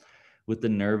relationship. With the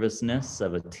nervousness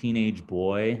of a teenage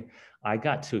boy, I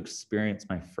got to experience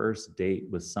my first date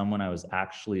with someone I was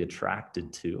actually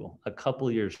attracted to, a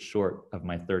couple years short of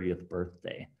my 30th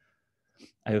birthday.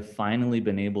 I have finally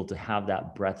been able to have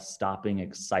that breath-stopping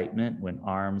excitement when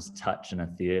arms touch in a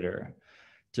theater,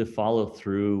 to follow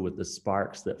through with the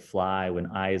sparks that fly when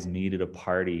eyes meet at a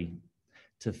party,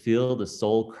 to feel the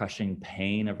soul-crushing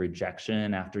pain of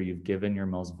rejection after you've given your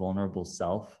most vulnerable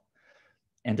self,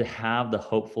 and to have the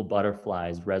hopeful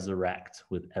butterflies resurrect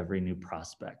with every new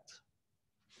prospect.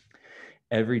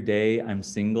 Every day I'm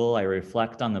single, I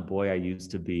reflect on the boy I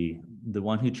used to be, the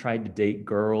one who tried to date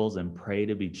girls and pray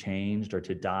to be changed or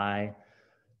to die,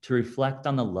 to reflect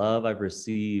on the love I've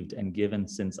received and given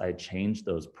since I changed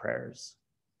those prayers.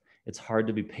 It's hard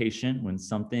to be patient when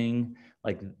something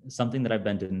that I've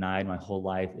been denied my whole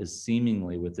life is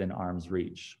seemingly within arm's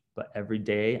reach. But every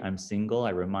day I'm single, I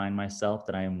remind myself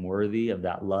that I am worthy of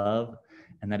that love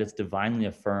and that it's divinely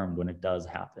affirmed when it does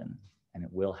happen, and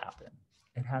it will happen.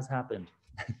 It has happened.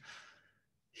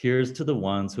 Here's to the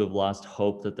ones who have lost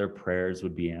hope that their prayers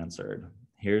would be answered.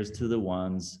 Here's to the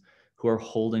ones who are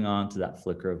holding on to that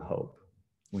flicker of hope.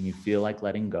 When you feel like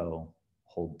letting go,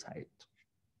 hold tight.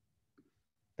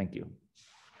 Thank you.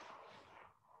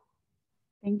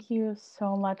 Thank you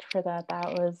so much for that.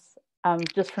 That was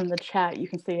just from the chat, you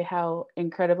can see how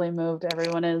incredibly moved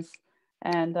everyone is.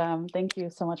 And thank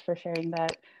you so much for sharing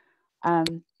that.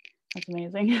 That's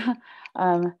amazing.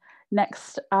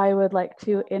 Next, I would like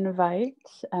to invite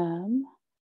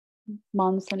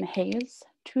Monson Hayes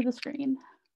to the screen.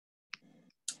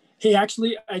 Hey,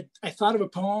 actually, I thought of a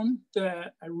poem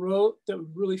that I wrote that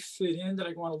would really fit in that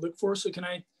I want to look for. So can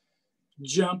I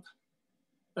jump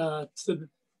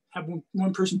have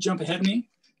one person jump ahead of me?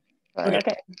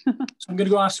 Okay. So I'm going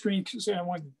to go off screen because I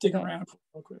want to dig around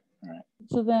real quick. All right.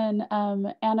 So then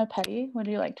Anna Petty, would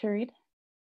you like to read?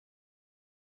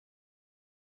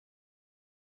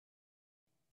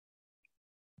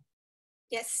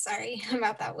 Yes, sorry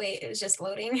about that wait. It was just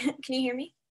loading. Can you hear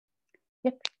me?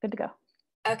 Yep, good to go.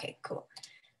 Okay, cool.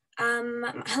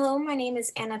 Hello, my name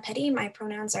is Anna Petty. My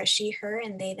pronouns are she, her,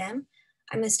 and they, them.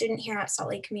 I'm a student here at Salt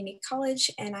Lake Community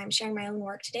College, and I'm sharing my own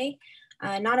work today.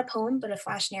 Not a poem, but a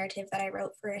flash narrative that I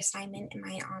wrote for assignment in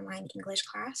my online English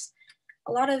class.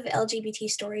 A lot of LGBT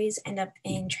stories end up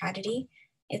in tragedy.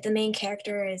 If the main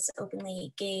character is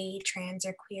openly gay, trans,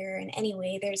 or queer in any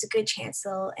way, there's a good chance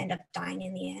they'll end up dying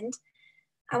in the end.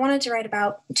 I wanted to write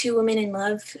about two women in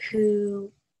love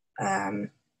who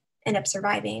end up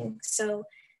surviving. So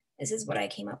this is what I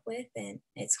came up with, and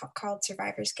it's called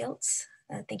Survivor's Guilt.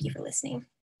 Thank you for listening.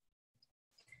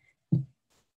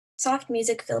 Soft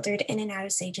music filtered in and out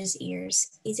of Sage's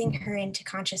ears, easing her into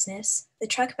consciousness. The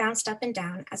truck bounced up and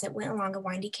down as it went along a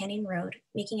windy canyon road,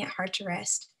 making it hard to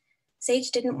rest.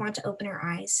 Sage didn't want to open her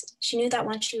eyes. She knew that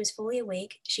once she was fully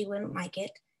awake, she wouldn't like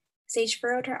it. Sage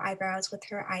furrowed her eyebrows with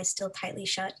her eyes still tightly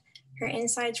shut. Her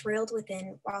insides reeled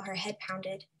within while her head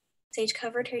pounded. Sage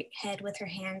covered her head with her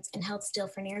hands and held still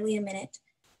for nearly a minute.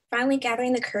 Finally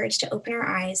gathering the courage to open her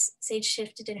eyes, Sage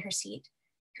shifted in her seat.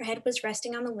 Her head was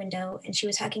resting on the window and she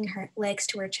was hugging her legs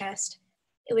to her chest.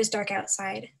 It was dark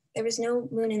outside. There was no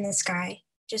moon in the sky,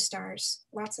 just stars,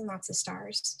 lots and lots of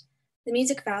stars. The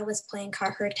music Val was playing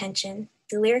caught her attention.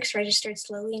 The lyrics registered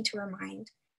slowly into her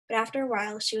mind, but after a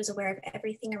while she was aware of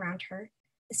everything around her.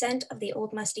 The scent of the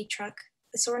old musty truck,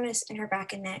 the soreness in her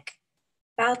back and neck,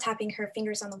 Val tapping her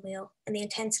fingers on the wheel, and the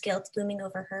intense guilt looming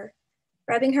over her.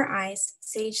 Rubbing her eyes,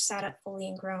 Sage sat up fully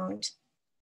and groaned.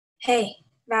 Hey,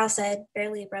 Val said,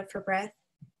 barely a breath for breath.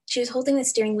 She was holding the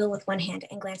steering wheel with one hand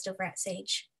and glanced over at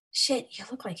Sage. Shit, you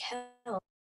look like hell.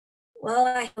 Well,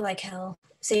 I feel like hell,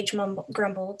 Sage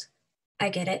grumbled. I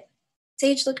get it.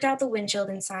 Sage looked out the windshield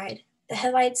inside. The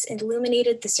headlights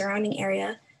illuminated the surrounding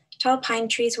area. Tall pine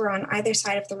trees were on either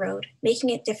side of the road, making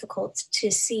it difficult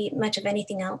to see much of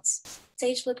anything else.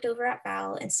 Sage looked over at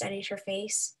Val and studied her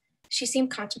face. She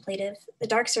seemed contemplative. The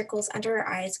dark circles under her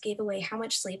eyes gave away how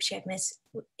much sleep she had missed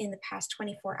in the past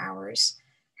 24 hours.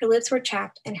 Her lips were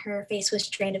chapped and her face was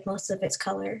drained of most of its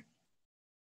color.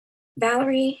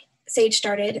 Valerie, Sage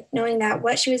started, knowing that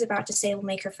what she was about to say will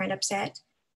make her friend upset.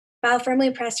 Val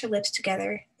firmly pressed her lips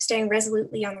together, staring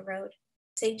resolutely on the road.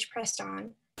 Sage pressed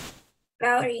on.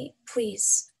 Valerie,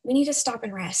 please, we need to stop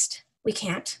and rest. We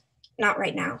can't. Not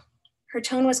right now. Her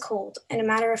tone was cold, in a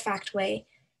matter-of-fact way.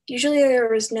 Usually there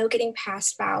was no getting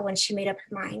past Val when she made up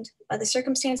her mind, but the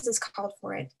circumstances called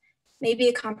for it. Maybe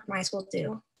a compromise will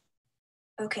do.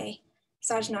 Okay,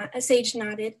 Sage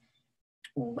nodded.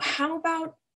 How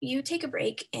about you take a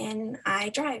break and I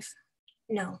drive?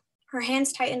 No. Her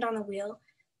hands tightened on the wheel.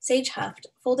 Sage huffed,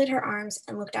 folded her arms,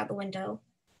 and looked out the window.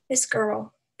 This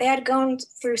girl, they had gone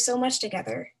through so much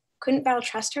together. Couldn't Val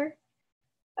trust her?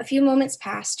 A few moments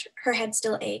passed, her head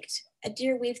still ached. A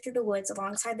deer weaved through the woods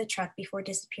alongside the truck before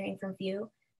disappearing from view.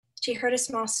 She heard a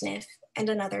small sniff, and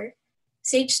another.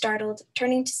 Sage startled,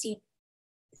 turning to see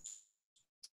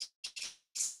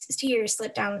Tears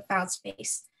slipped down Val's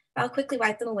face. Val quickly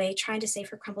wiped them away, trying to save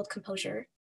her crumbled composure.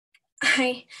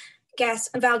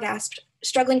 Val gasped,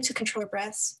 struggling to control her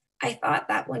breaths. I thought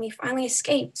that when we finally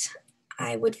escaped,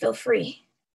 I would feel free.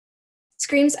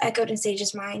 Screams echoed in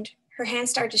Sage's mind. Her hands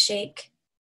started to shake.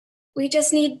 We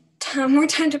just need more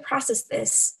time to process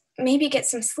this. Maybe get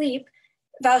some sleep.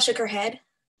 Val shook her head.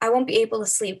 I won't be able to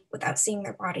sleep without seeing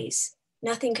their bodies.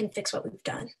 Nothing can fix what we've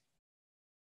done.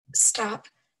 Stop.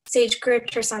 Sage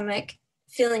gripped her stomach,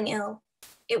 feeling ill.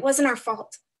 It wasn't our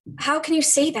fault. How can you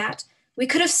say that? We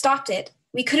could have stopped it.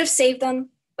 We could have saved them,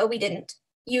 but we didn't.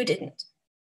 You didn't.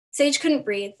 Sage couldn't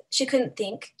breathe. She couldn't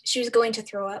think. She was going to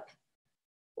throw up.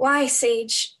 Why,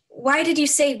 Sage? Why did you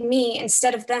save me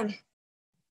instead of them?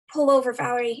 Pull over,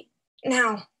 Valerie.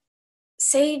 Now.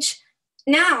 Sage,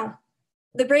 now.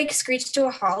 The brake screeched to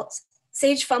a halt.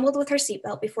 Sage fumbled with her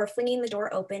seatbelt before flinging the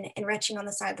door open and retching on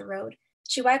the side of the road.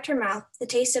 She wiped her mouth, the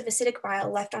taste of acidic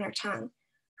bile left on her tongue.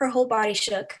 Her whole body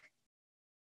shook.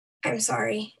 I'm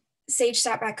sorry. Sage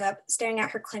sat back up, staring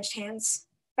at her clenched hands.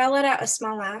 Val let out a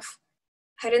small laugh.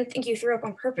 I didn't think you threw up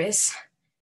on purpose.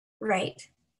 Right.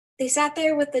 They sat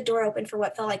there with the door open for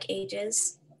what felt like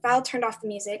ages. Val turned off the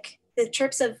music. The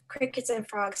chirps of crickets and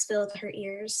frogs filled her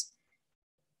ears.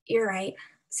 You're right,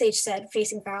 Sage said,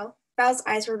 facing Val. Val's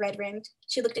eyes were red-rimmed.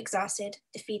 She looked exhausted,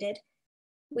 defeated.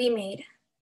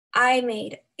 I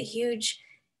made a huge,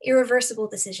 irreversible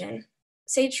decision.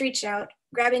 Sage reached out,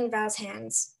 grabbing Val's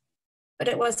hands. But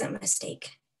it wasn't a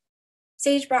mistake.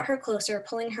 Sage brought her closer,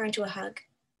 pulling her into a hug.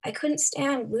 I couldn't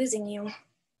stand losing you.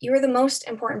 You were the most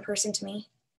important person to me.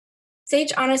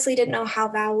 Sage honestly didn't know how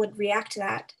Val would react to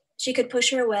that. She could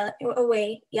push her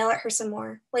away, yell at her some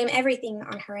more, blame everything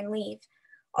on her and leave.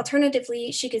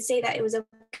 Alternatively, she could say that it was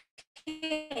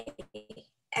okay.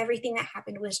 Everything that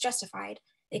happened was justified.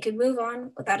 They could move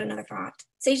on without another thought.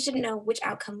 Sage didn't know which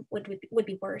outcome would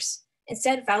be worse.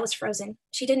 Instead, Val was frozen.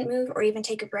 She didn't move or even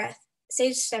take a breath.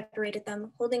 Sage separated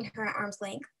them, holding her at arm's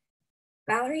length.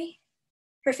 Valerie?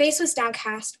 Her face was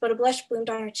downcast, but a blush bloomed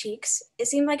on her cheeks. It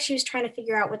seemed like she was trying to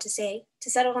figure out what to say, to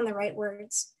settle on the right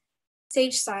words.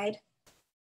 Sage sighed.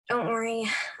 Don't worry.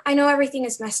 I know everything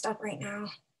is messed up right now.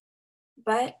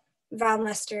 But, Val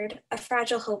mustered, a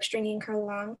fragile hope stringing her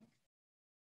along.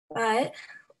 But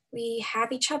we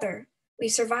have each other. We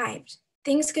survived.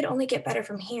 Things could only get better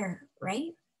from here,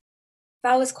 right?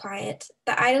 Val was quiet.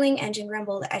 The idling engine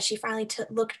rumbled as she finally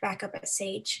looked back up at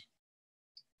Sage.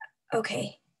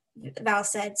 Okay, Val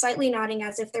said, slightly nodding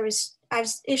as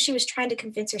if she was trying to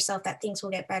convince herself that things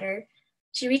will get better.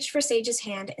 She reached for Sage's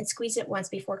hand and squeezed it once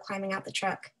before climbing out the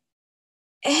truck.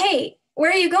 Hey,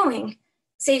 where are you going?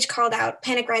 Sage called out,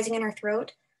 panic rising in her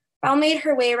throat. Val made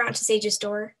her way around to Sage's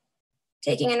door.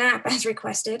 Taking a nap, as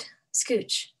requested.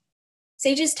 Scooch.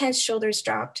 Sage's tense shoulders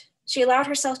dropped. She allowed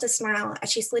herself to smile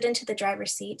as she slid into the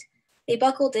driver's seat. They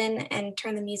buckled in and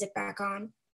turned the music back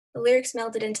on. The lyrics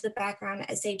melded into the background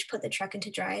as Sage put the truck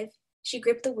into drive. She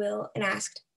gripped the wheel and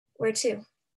asked, where to?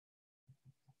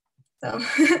 So,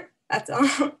 that's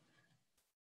all.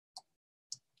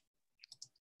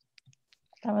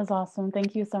 That was awesome.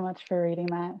 Thank you so much for reading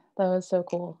that. That was so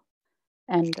cool.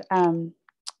 And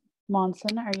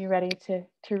Monson, are you ready to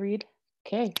read?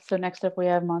 Okay, so next up we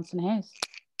have Monson Hayes.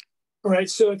 All right,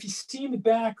 so if you see in the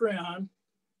background,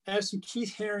 I have some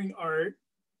Keith Haring art,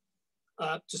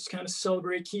 just to kind of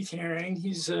celebrate Keith Haring.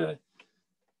 He's, I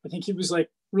think he was like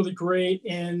really great.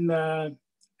 And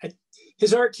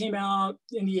his art came out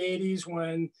in the 80s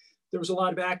when there was a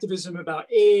lot of activism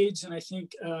about AIDS. And I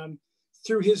think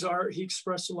through his art, he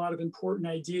expressed a lot of important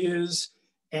ideas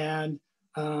and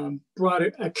brought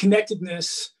a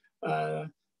connectedness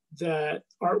that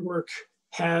artwork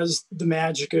has the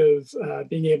magic of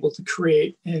being able to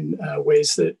create in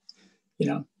ways that,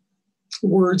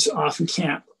 words often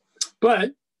can't.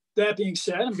 But that being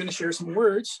said, I'm going to share some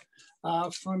words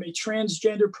from a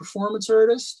transgender performance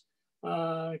artist.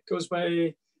 Goes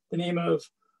by the name of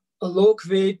Alok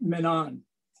Ved Menon.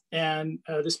 And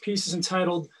this piece is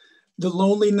entitled The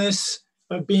Loneliness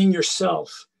of Being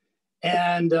Yourself.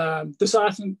 And this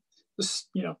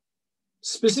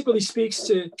specifically speaks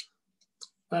to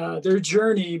their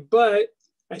journey, but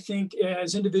I think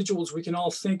as individuals, we can all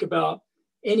think about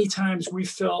any times we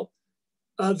felt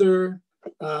other,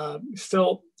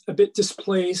 felt a bit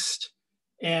displaced.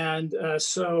 And I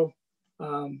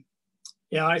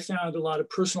found a lot of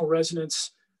personal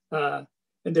resonance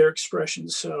in their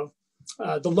expressions. So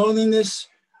the loneliness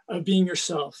of being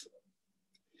yourself.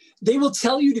 They will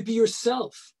tell you to be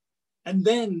yourself, and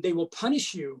then they will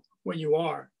punish you when you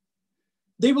are.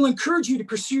 They will encourage you to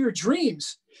pursue your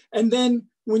dreams, and then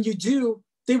when you do,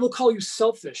 they will call you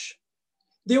selfish.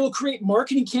 They will create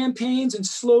marketing campaigns and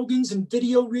slogans and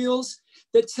video reels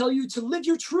that tell you to live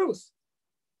your truth.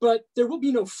 But there will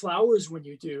be no flowers when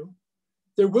you do.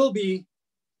 There will be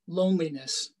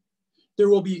loneliness. There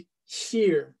will be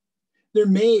fear. There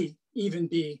may even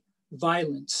be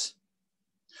violence.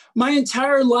 My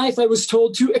entire life, I was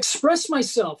told to express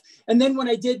myself. And then when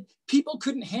I did, people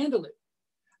couldn't handle it.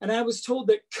 And I was told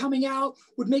that coming out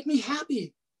would make me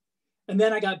happy. And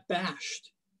then I got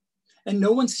bashed. And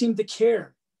no one seemed to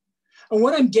care. And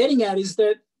what I'm getting at is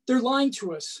that they're lying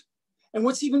to us. And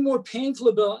what's even more painful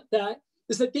about that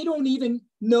is that they don't even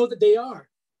know that they are.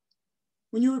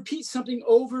 When you repeat something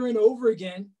over and over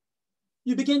again,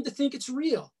 you begin to think it's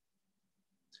real.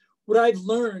 What I've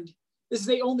learned is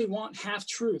they only want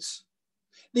half-truths.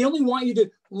 They only want you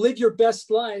to live your best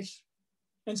life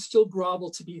and still grovel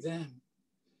to be them.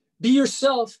 Be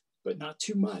yourself, but not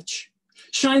too much.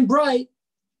 Shine bright,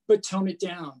 but tone it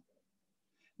down.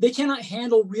 They cannot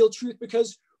handle real truth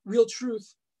because real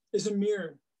truth is a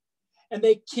mirror, and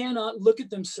they cannot look at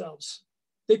themselves.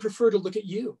 They prefer to look at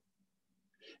you.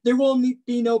 There will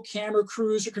be no camera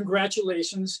crews or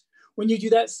congratulations when you do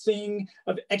that thing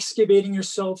of excavating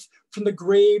yourself from the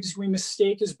graves we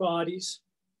mistake as bodies,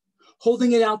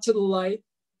 holding it out to the light.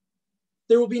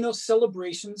 There will be no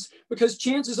celebrations because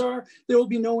chances are there will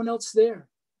be no one else there.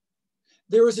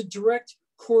 There is a direct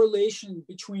correlation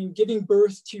between giving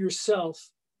birth to yourself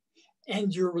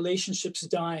and your relationships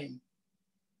dying.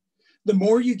 The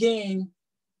more you gain,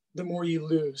 the more you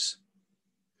lose.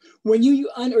 When you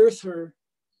unearth her,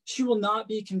 she will not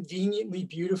be conveniently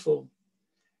beautiful,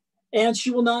 and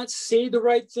she will not say the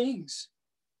right things,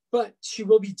 but she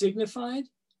will be dignified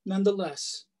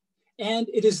nonetheless. And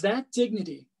it is that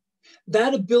dignity,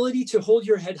 that ability to hold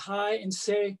your head high and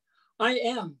say, I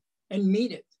am, and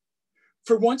mean it,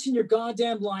 for once in your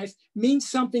goddamn life, means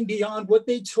something beyond what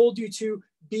they told you to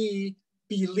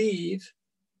believe.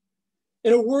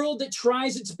 In a world that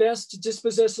tries its best to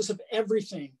dispossess us of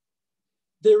everything,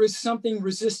 there is something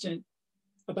resistant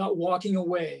about walking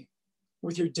away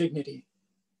with your dignity.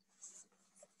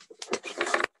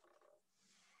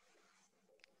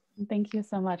 Thank you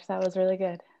so much. That was really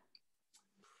good.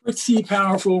 Pretty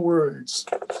powerful words.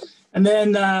 And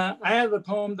then I have a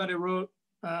poem that I wrote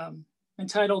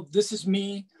entitled, This Is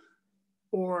Me,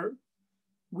 or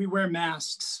We Wear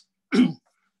Masks. And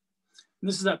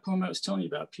this is that poem I was telling you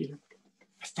about, Peter.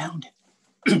 I found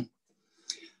it.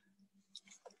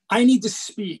 I need to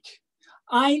speak.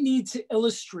 I need to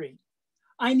illustrate.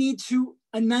 I need to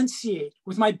enunciate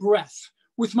with my breath,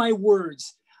 with my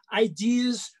words,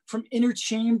 ideas from inner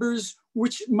chambers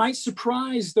which might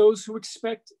surprise those who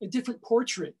expect a different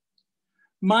portrait.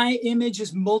 My image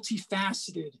is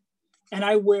multifaceted, and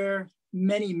I wear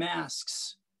many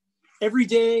masks. Every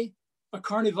day, a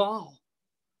carnival.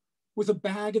 With a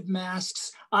bag of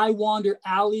masks, I wander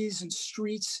alleys and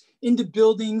streets, into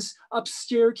buildings, up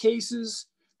staircases,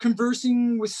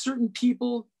 conversing with certain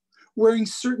people, wearing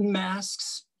certain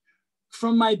masks,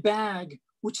 from my bag,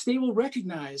 which they will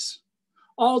recognize,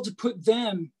 all to put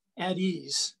them at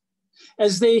ease.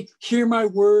 As they hear my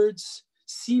words,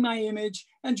 see my image,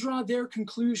 and draw their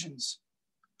conclusions.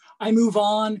 I move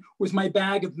on with my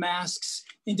bag of masks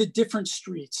into different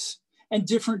streets and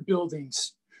different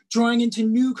buildings, drawing into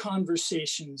new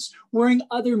conversations, wearing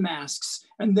other masks,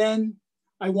 and then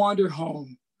I wander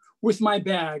home with my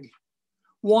bag,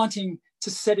 wanting to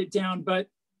set it down, but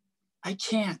I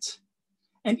can't.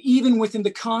 And even within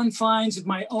the confines of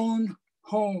my own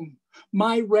home,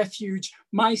 my refuge,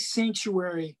 my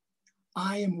sanctuary,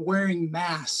 I am wearing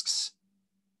masks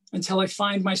until I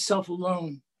find myself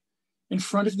alone in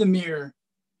front of the mirror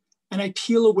and I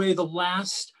peel away the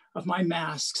last of my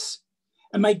masks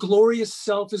and my glorious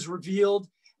self is revealed.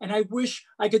 And I wish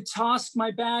I could toss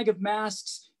my bag of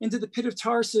masks into the pit of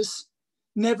Tarsus,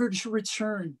 never to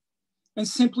return, and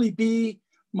simply be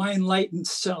my enlightened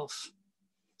self.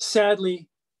 Sadly,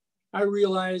 I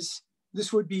realize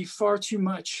this would be far too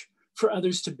much for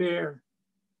others to bear,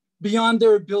 beyond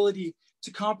their ability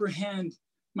to comprehend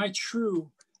my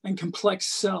true and complex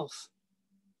self.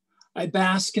 I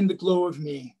bask in the glow of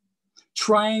me,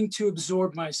 trying to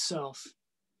absorb myself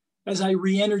as I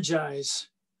re-energize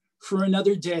for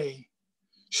another day,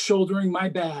 shouldering my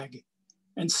bag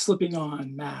and slipping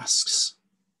on masks.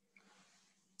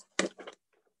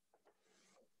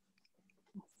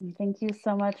 Thank you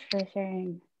so much for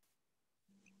sharing.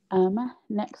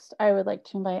 Next, I would like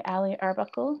to invite Allie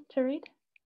Arbuckle to read.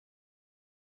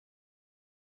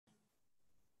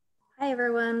 Hi,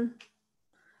 everyone.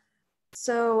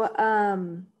 So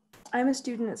I'm a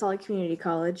student at Salt Lake Community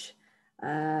College,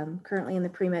 currently in the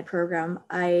pre-med program.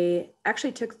 I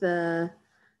actually took the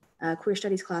queer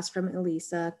studies class from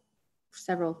Elisa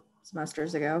several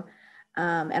semesters ago.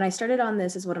 And I started on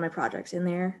this as one of my projects in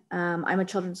there. I'm a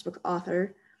children's book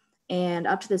author, and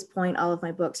up to this point, all of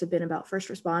my books have been about first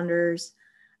responders,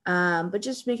 but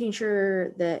just making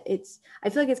sure that I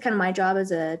feel like it's kind of my job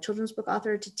as a children's book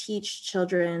author to teach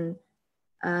children,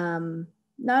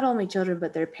 not only children,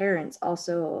 but their parents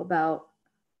also about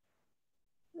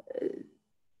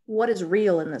what is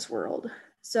real in this world.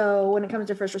 So when it comes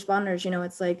to first responders,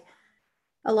 it's like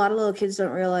a lot of little kids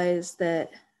don't realize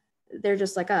that they're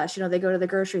just like us. They go to the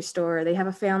grocery store, they have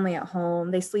a family at home,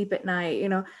 they sleep at night,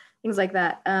 things like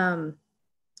that.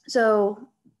 So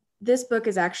this book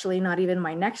is actually not even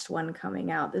my next one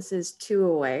coming out. This is 2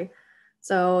 away.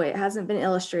 So it hasn't been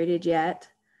illustrated yet.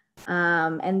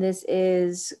 And this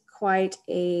is quite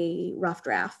a rough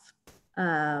draft.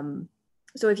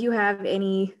 So if you have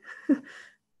any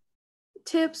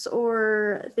tips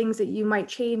or things that you might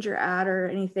change or add or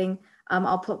anything,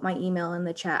 I'll put my email in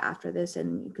the chat after this,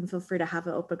 and you can feel free to have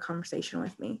an open conversation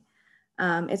with me.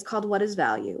 It's called What is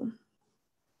Value?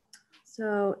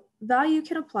 So value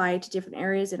can apply to different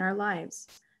areas in our lives: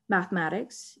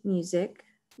 mathematics, music,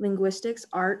 linguistics,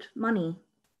 art, money.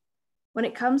 When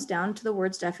it comes down to the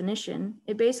word's definition,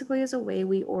 it basically is a way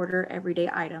we order everyday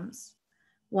items.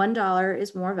 $1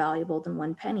 is more valuable than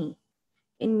 1 penny.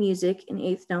 In music, an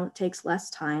eighth note takes less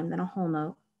time than a whole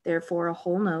note. Therefore, a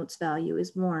whole note's value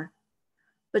is more.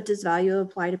 But does value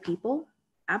apply to people?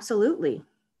 Absolutely.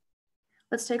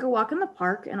 Let's take a walk in the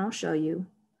park and I'll show you.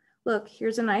 Look,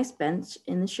 here's a nice bench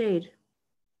in the shade.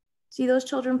 See those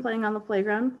children playing on the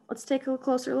playground? Let's take a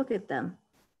closer look at them.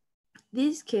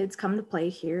 These kids come to play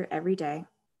here every day.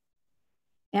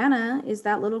 Anna is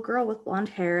that little girl with blonde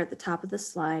hair at the top of the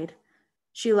slide.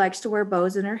 She likes to wear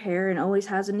bows in her hair and always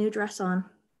has a new dress on.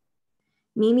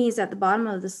 Mimi is at the bottom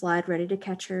of the slide ready to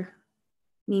catch her.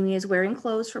 Mimi is wearing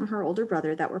clothes from her older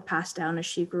brother that were passed down as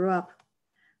she grew up.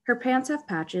 Her pants have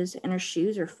patches and her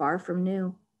shoes are far from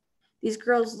new. These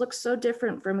girls look so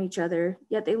different from each other,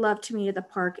 yet they love to meet at the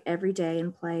park every day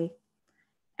and play.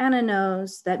 Anna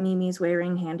knows that Mimi's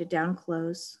wearing handed-down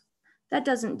clothes. That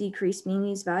doesn't decrease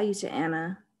Mimi's value to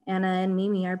Anna. Anna and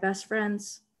Mimi are best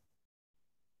friends.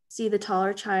 See the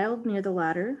taller child near the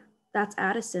ladder? That's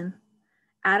Addison.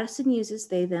 Addison uses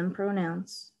they, them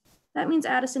pronouns. That means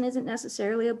Addison isn't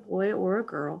necessarily a boy or a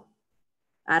girl.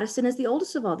 Addison is the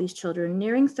oldest of all these children,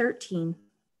 nearing 13.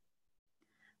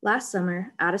 Last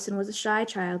summer, Addison was a shy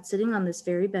child sitting on this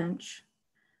very bench.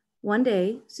 One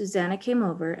day, Susanna came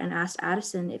over and asked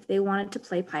Addison if they wanted to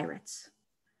play pirates.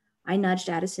 I nudged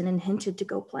Addison and hinted to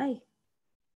go play.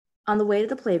 On the way to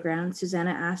the playground,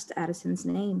 Susanna asked Addison's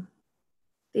name.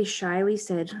 They shyly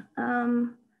said,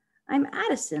 I'm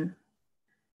Addison.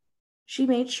 She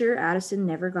made sure Addison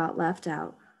never got left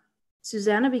out.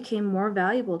 Susanna became more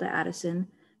valuable to Addison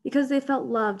because they felt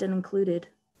loved and included.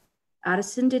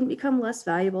 Addison didn't become less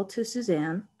valuable to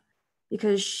Suzanne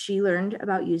because she learned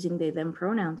about using they, them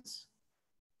pronouns.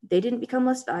 They didn't become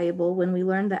less valuable when we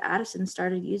learned that Addison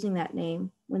started using that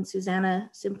name when Susanna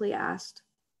simply asked,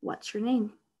 "What's your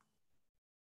name?"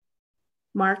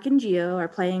 Mark and Gio are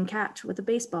playing catch with a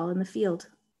baseball in the field.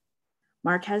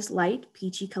 Mark has light,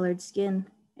 peachy colored skin,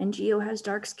 and Gio has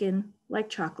dark skin, like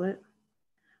chocolate.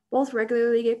 Both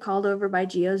regularly get called over by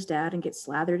Gio's dad and get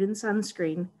slathered in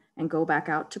sunscreen and go back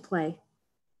out to play.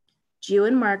 Gio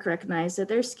and Mark recognize that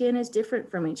their skin is different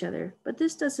from each other, but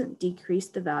this doesn't decrease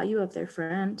the value of their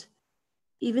friend.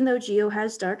 Even though Gio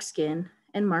has dark skin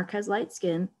and Mark has light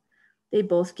skin, they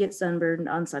both get sunburned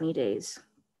on sunny days.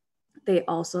 They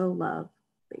also love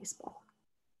baseball.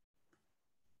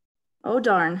 Oh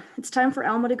darn, it's time for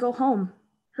Alma to go home.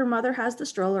 Her mother has the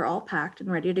stroller all packed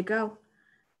and ready to go.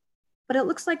 But it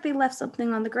looks like they left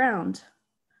something on the ground.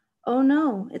 Oh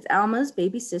no, it's Alma's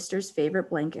baby sister's favorite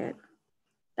blanket.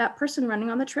 That person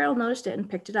running on the trail noticed it and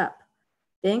picked it up.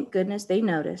 Thank goodness they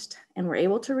noticed and were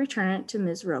able to return it to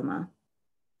Ms. Roma.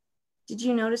 Did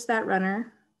you notice that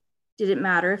runner? Did it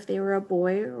matter if they were a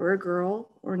boy or a girl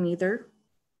or neither?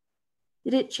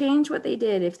 Did it change what they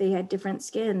did if they had different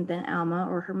skin than Alma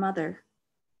or her mother?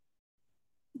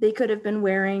 They could have been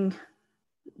wearing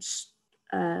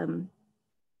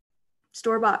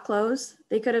store-bought clothes.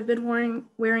 They could have been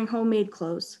wearing homemade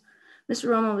clothes. Miss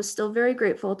Roma was still very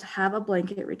grateful to have a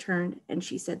blanket returned, and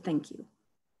she said thank you.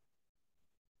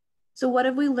 So what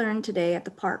have we learned today at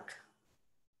the park?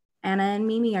 Anna and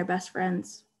Mimi are best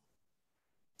friends.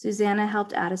 Susanna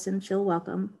helped Addison feel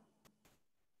welcome.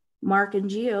 Mark and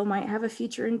Gio might have a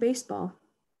future in baseball.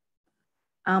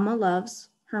 Alma loves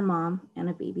her mom and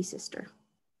a baby sister.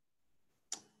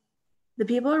 The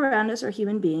people around us are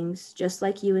human beings, just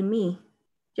like you and me.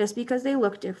 Just because they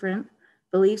look different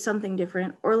believe something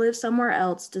different, or live somewhere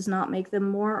else does not make them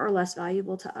more or less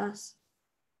valuable to us.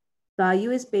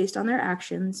 Value is based on their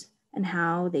actions and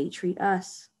how they treat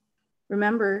us.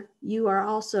 Remember, you are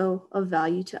also of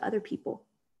value to other people.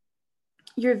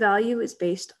 Your value is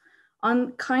based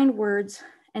on kind words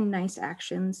and nice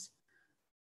actions.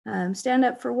 Stand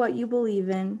up for what you believe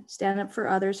in. Stand up for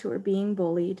others who are being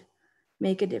bullied.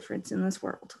 Make a difference in this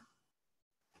world.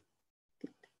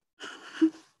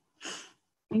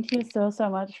 Thank you so, so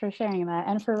much for sharing that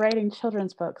and for writing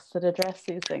children's books that address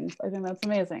these things. I think that's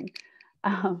amazing.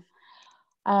 I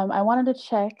wanted to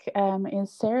check,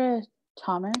 is Sarah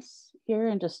Thomas here?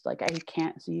 And just like, I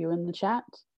can't see you in the chat.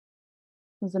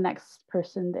 Was the next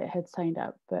person that had signed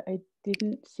up, but I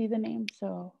didn't see the name.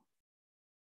 So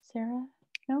Sarah,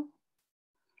 no?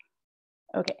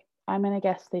 Okay, I'm gonna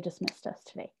guess they just missed us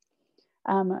today.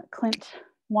 Clint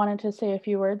wanted to say a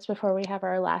few words before we have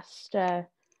our last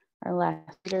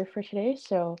reader for today.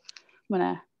 So I'm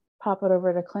gonna pop it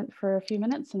over to Clint for a few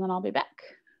minutes and then I'll be back.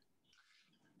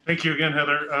 Thank you again,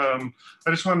 Heather. I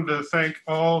just wanted to thank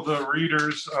all the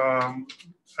readers.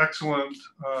 Excellent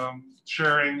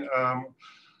sharing,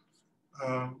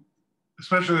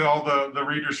 especially all the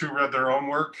readers who read their own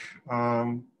work.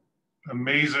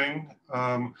 Amazing.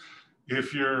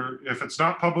 If it's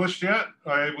not published yet,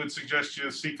 I would suggest you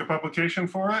seek a publication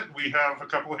for it. We have a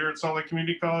couple here at Salt Lake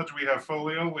Community College. We have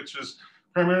Folio, which is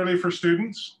primarily for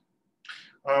students,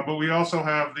 but we also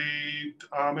have the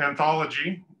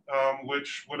anthology,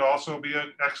 which would also be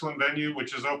an excellent venue,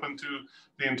 which is open to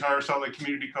the entire Salt Lake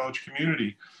Community College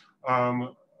community.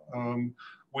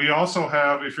 We also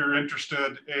have, if you're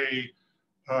interested, a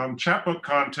chapbook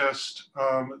contest.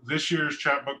 This year's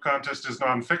chapbook contest is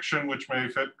nonfiction, which may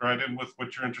fit right in with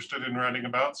what you're interested in writing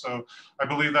about. So I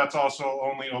believe that's also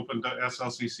only open to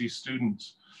SLCC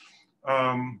students.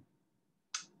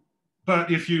 But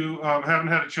if you haven't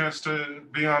had a chance to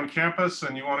be on campus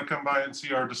and you want to come by and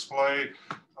see our display,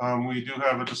 we do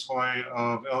have a display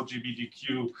of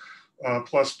LGBTQ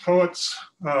plus poets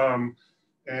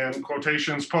and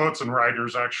quotations, poets and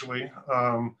writers actually.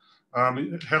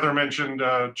 Heather mentioned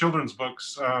children's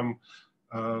books.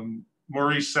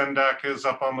 Maurice Sendak is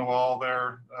up on the wall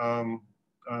there.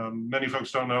 Many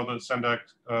folks don't know that Sendak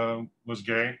was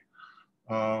gay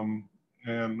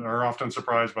and are often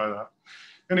surprised by that.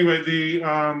 Anyway,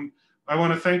 I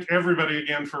want to thank everybody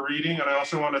again for reading, and I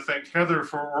also want to thank Heather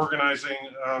for organizing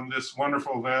this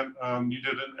wonderful event. You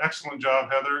did an excellent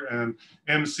job, Heather, and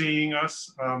emceeing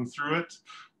us through it.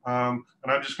 And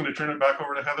I'm just going to turn it back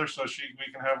over to Heather so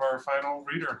we can have our final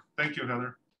reader. Thank you,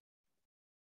 Heather.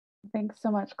 Thanks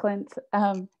so much, Clint.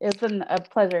 It's been a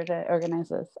pleasure to organize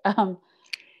this.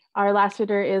 Our last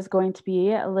reader is going to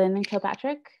be Lynn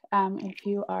Kilpatrick. If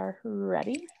you are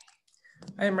ready.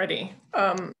 I am ready.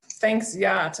 Thanks,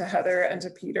 to Heather and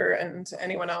to Peter and to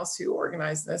anyone else who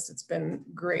organized this. It's been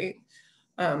great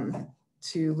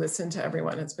to listen to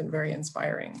everyone. It's been very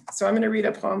inspiring. So I'm going to read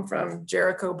a poem from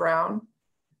Jericho Brown,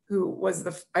 who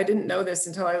was I didn't know this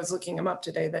until I was looking him up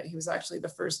today, that he was actually the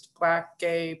first Black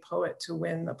gay poet to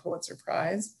win the Pulitzer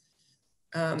Prize.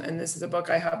 And this is a book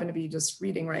I happen to be just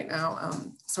reading right now.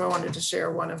 So I wanted to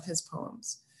share one of his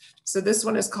poems. So this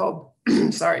one is called,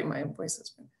 sorry, my voice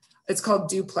has been. It's called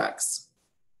Duplex.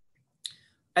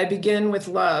 I begin with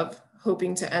love,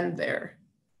 hoping to end there.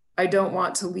 I don't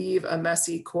want to leave a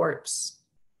messy corpse.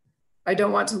 I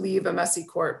don't want to leave a messy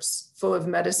corpse full of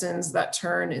medicines that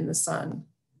turn in the sun.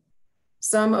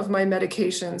 Some of my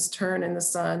medications turn in the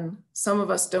sun. Some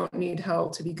of us don't need hell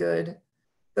to be good.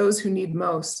 Those who need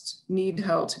most need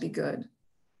hell to be good.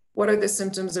 What are the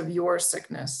symptoms of your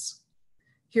sickness?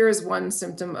 Here is one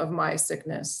symptom of my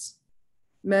sickness.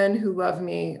 Men who love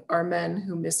me are men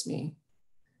who miss me.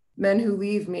 Men who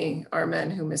leave me are men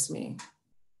who miss me.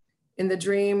 In the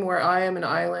dream where I am an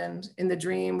island, in the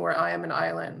dream where I am an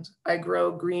island, I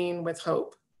grow green with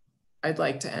hope. I'd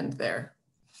like to end there.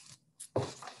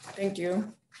 Thank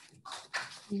you.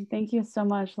 Thank you so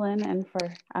much, Lynn. And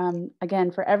for,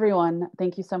 again, for everyone,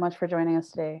 thank you so much for joining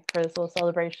us today for this little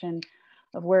celebration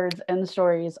of words and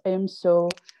stories. I am so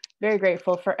very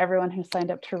grateful for everyone who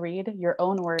signed up to read your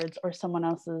own words or someone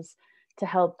else's to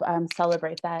help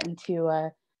celebrate that and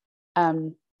to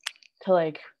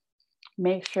like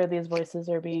make sure these voices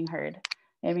are being heard.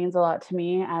 It means a lot to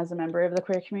me as a member of the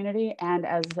queer community and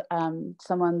as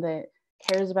someone that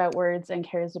cares about words and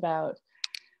cares about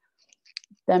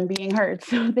them being heard.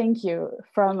 So thank you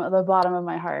from the bottom of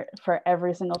my heart for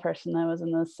every single person that was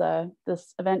in this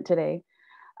this event today.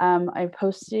 I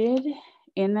posted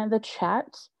in the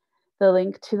chat the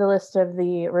link to the list of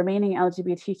the remaining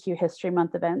LGBTQ History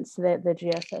Month events that the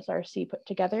GSSRC put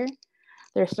together.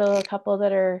 There's still a couple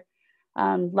that are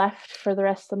left for the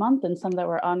rest of the month and some that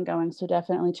were ongoing. So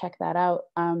definitely check that out.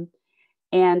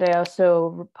 And I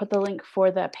also put the link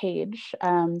for that page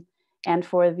and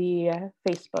for the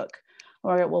Facebook,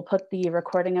 or we'll put the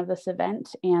recording of this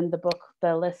event and the book,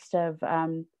 the list of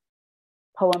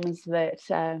poems that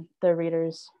the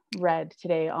readers read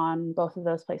today on both of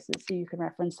those places, so you can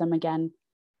reference them again.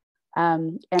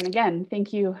 And again,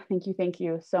 thank you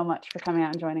so much for coming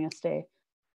out and joining us today.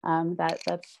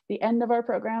 That's the end of our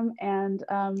program, and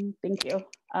thank you.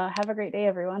 Have a great day,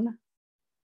 everyone.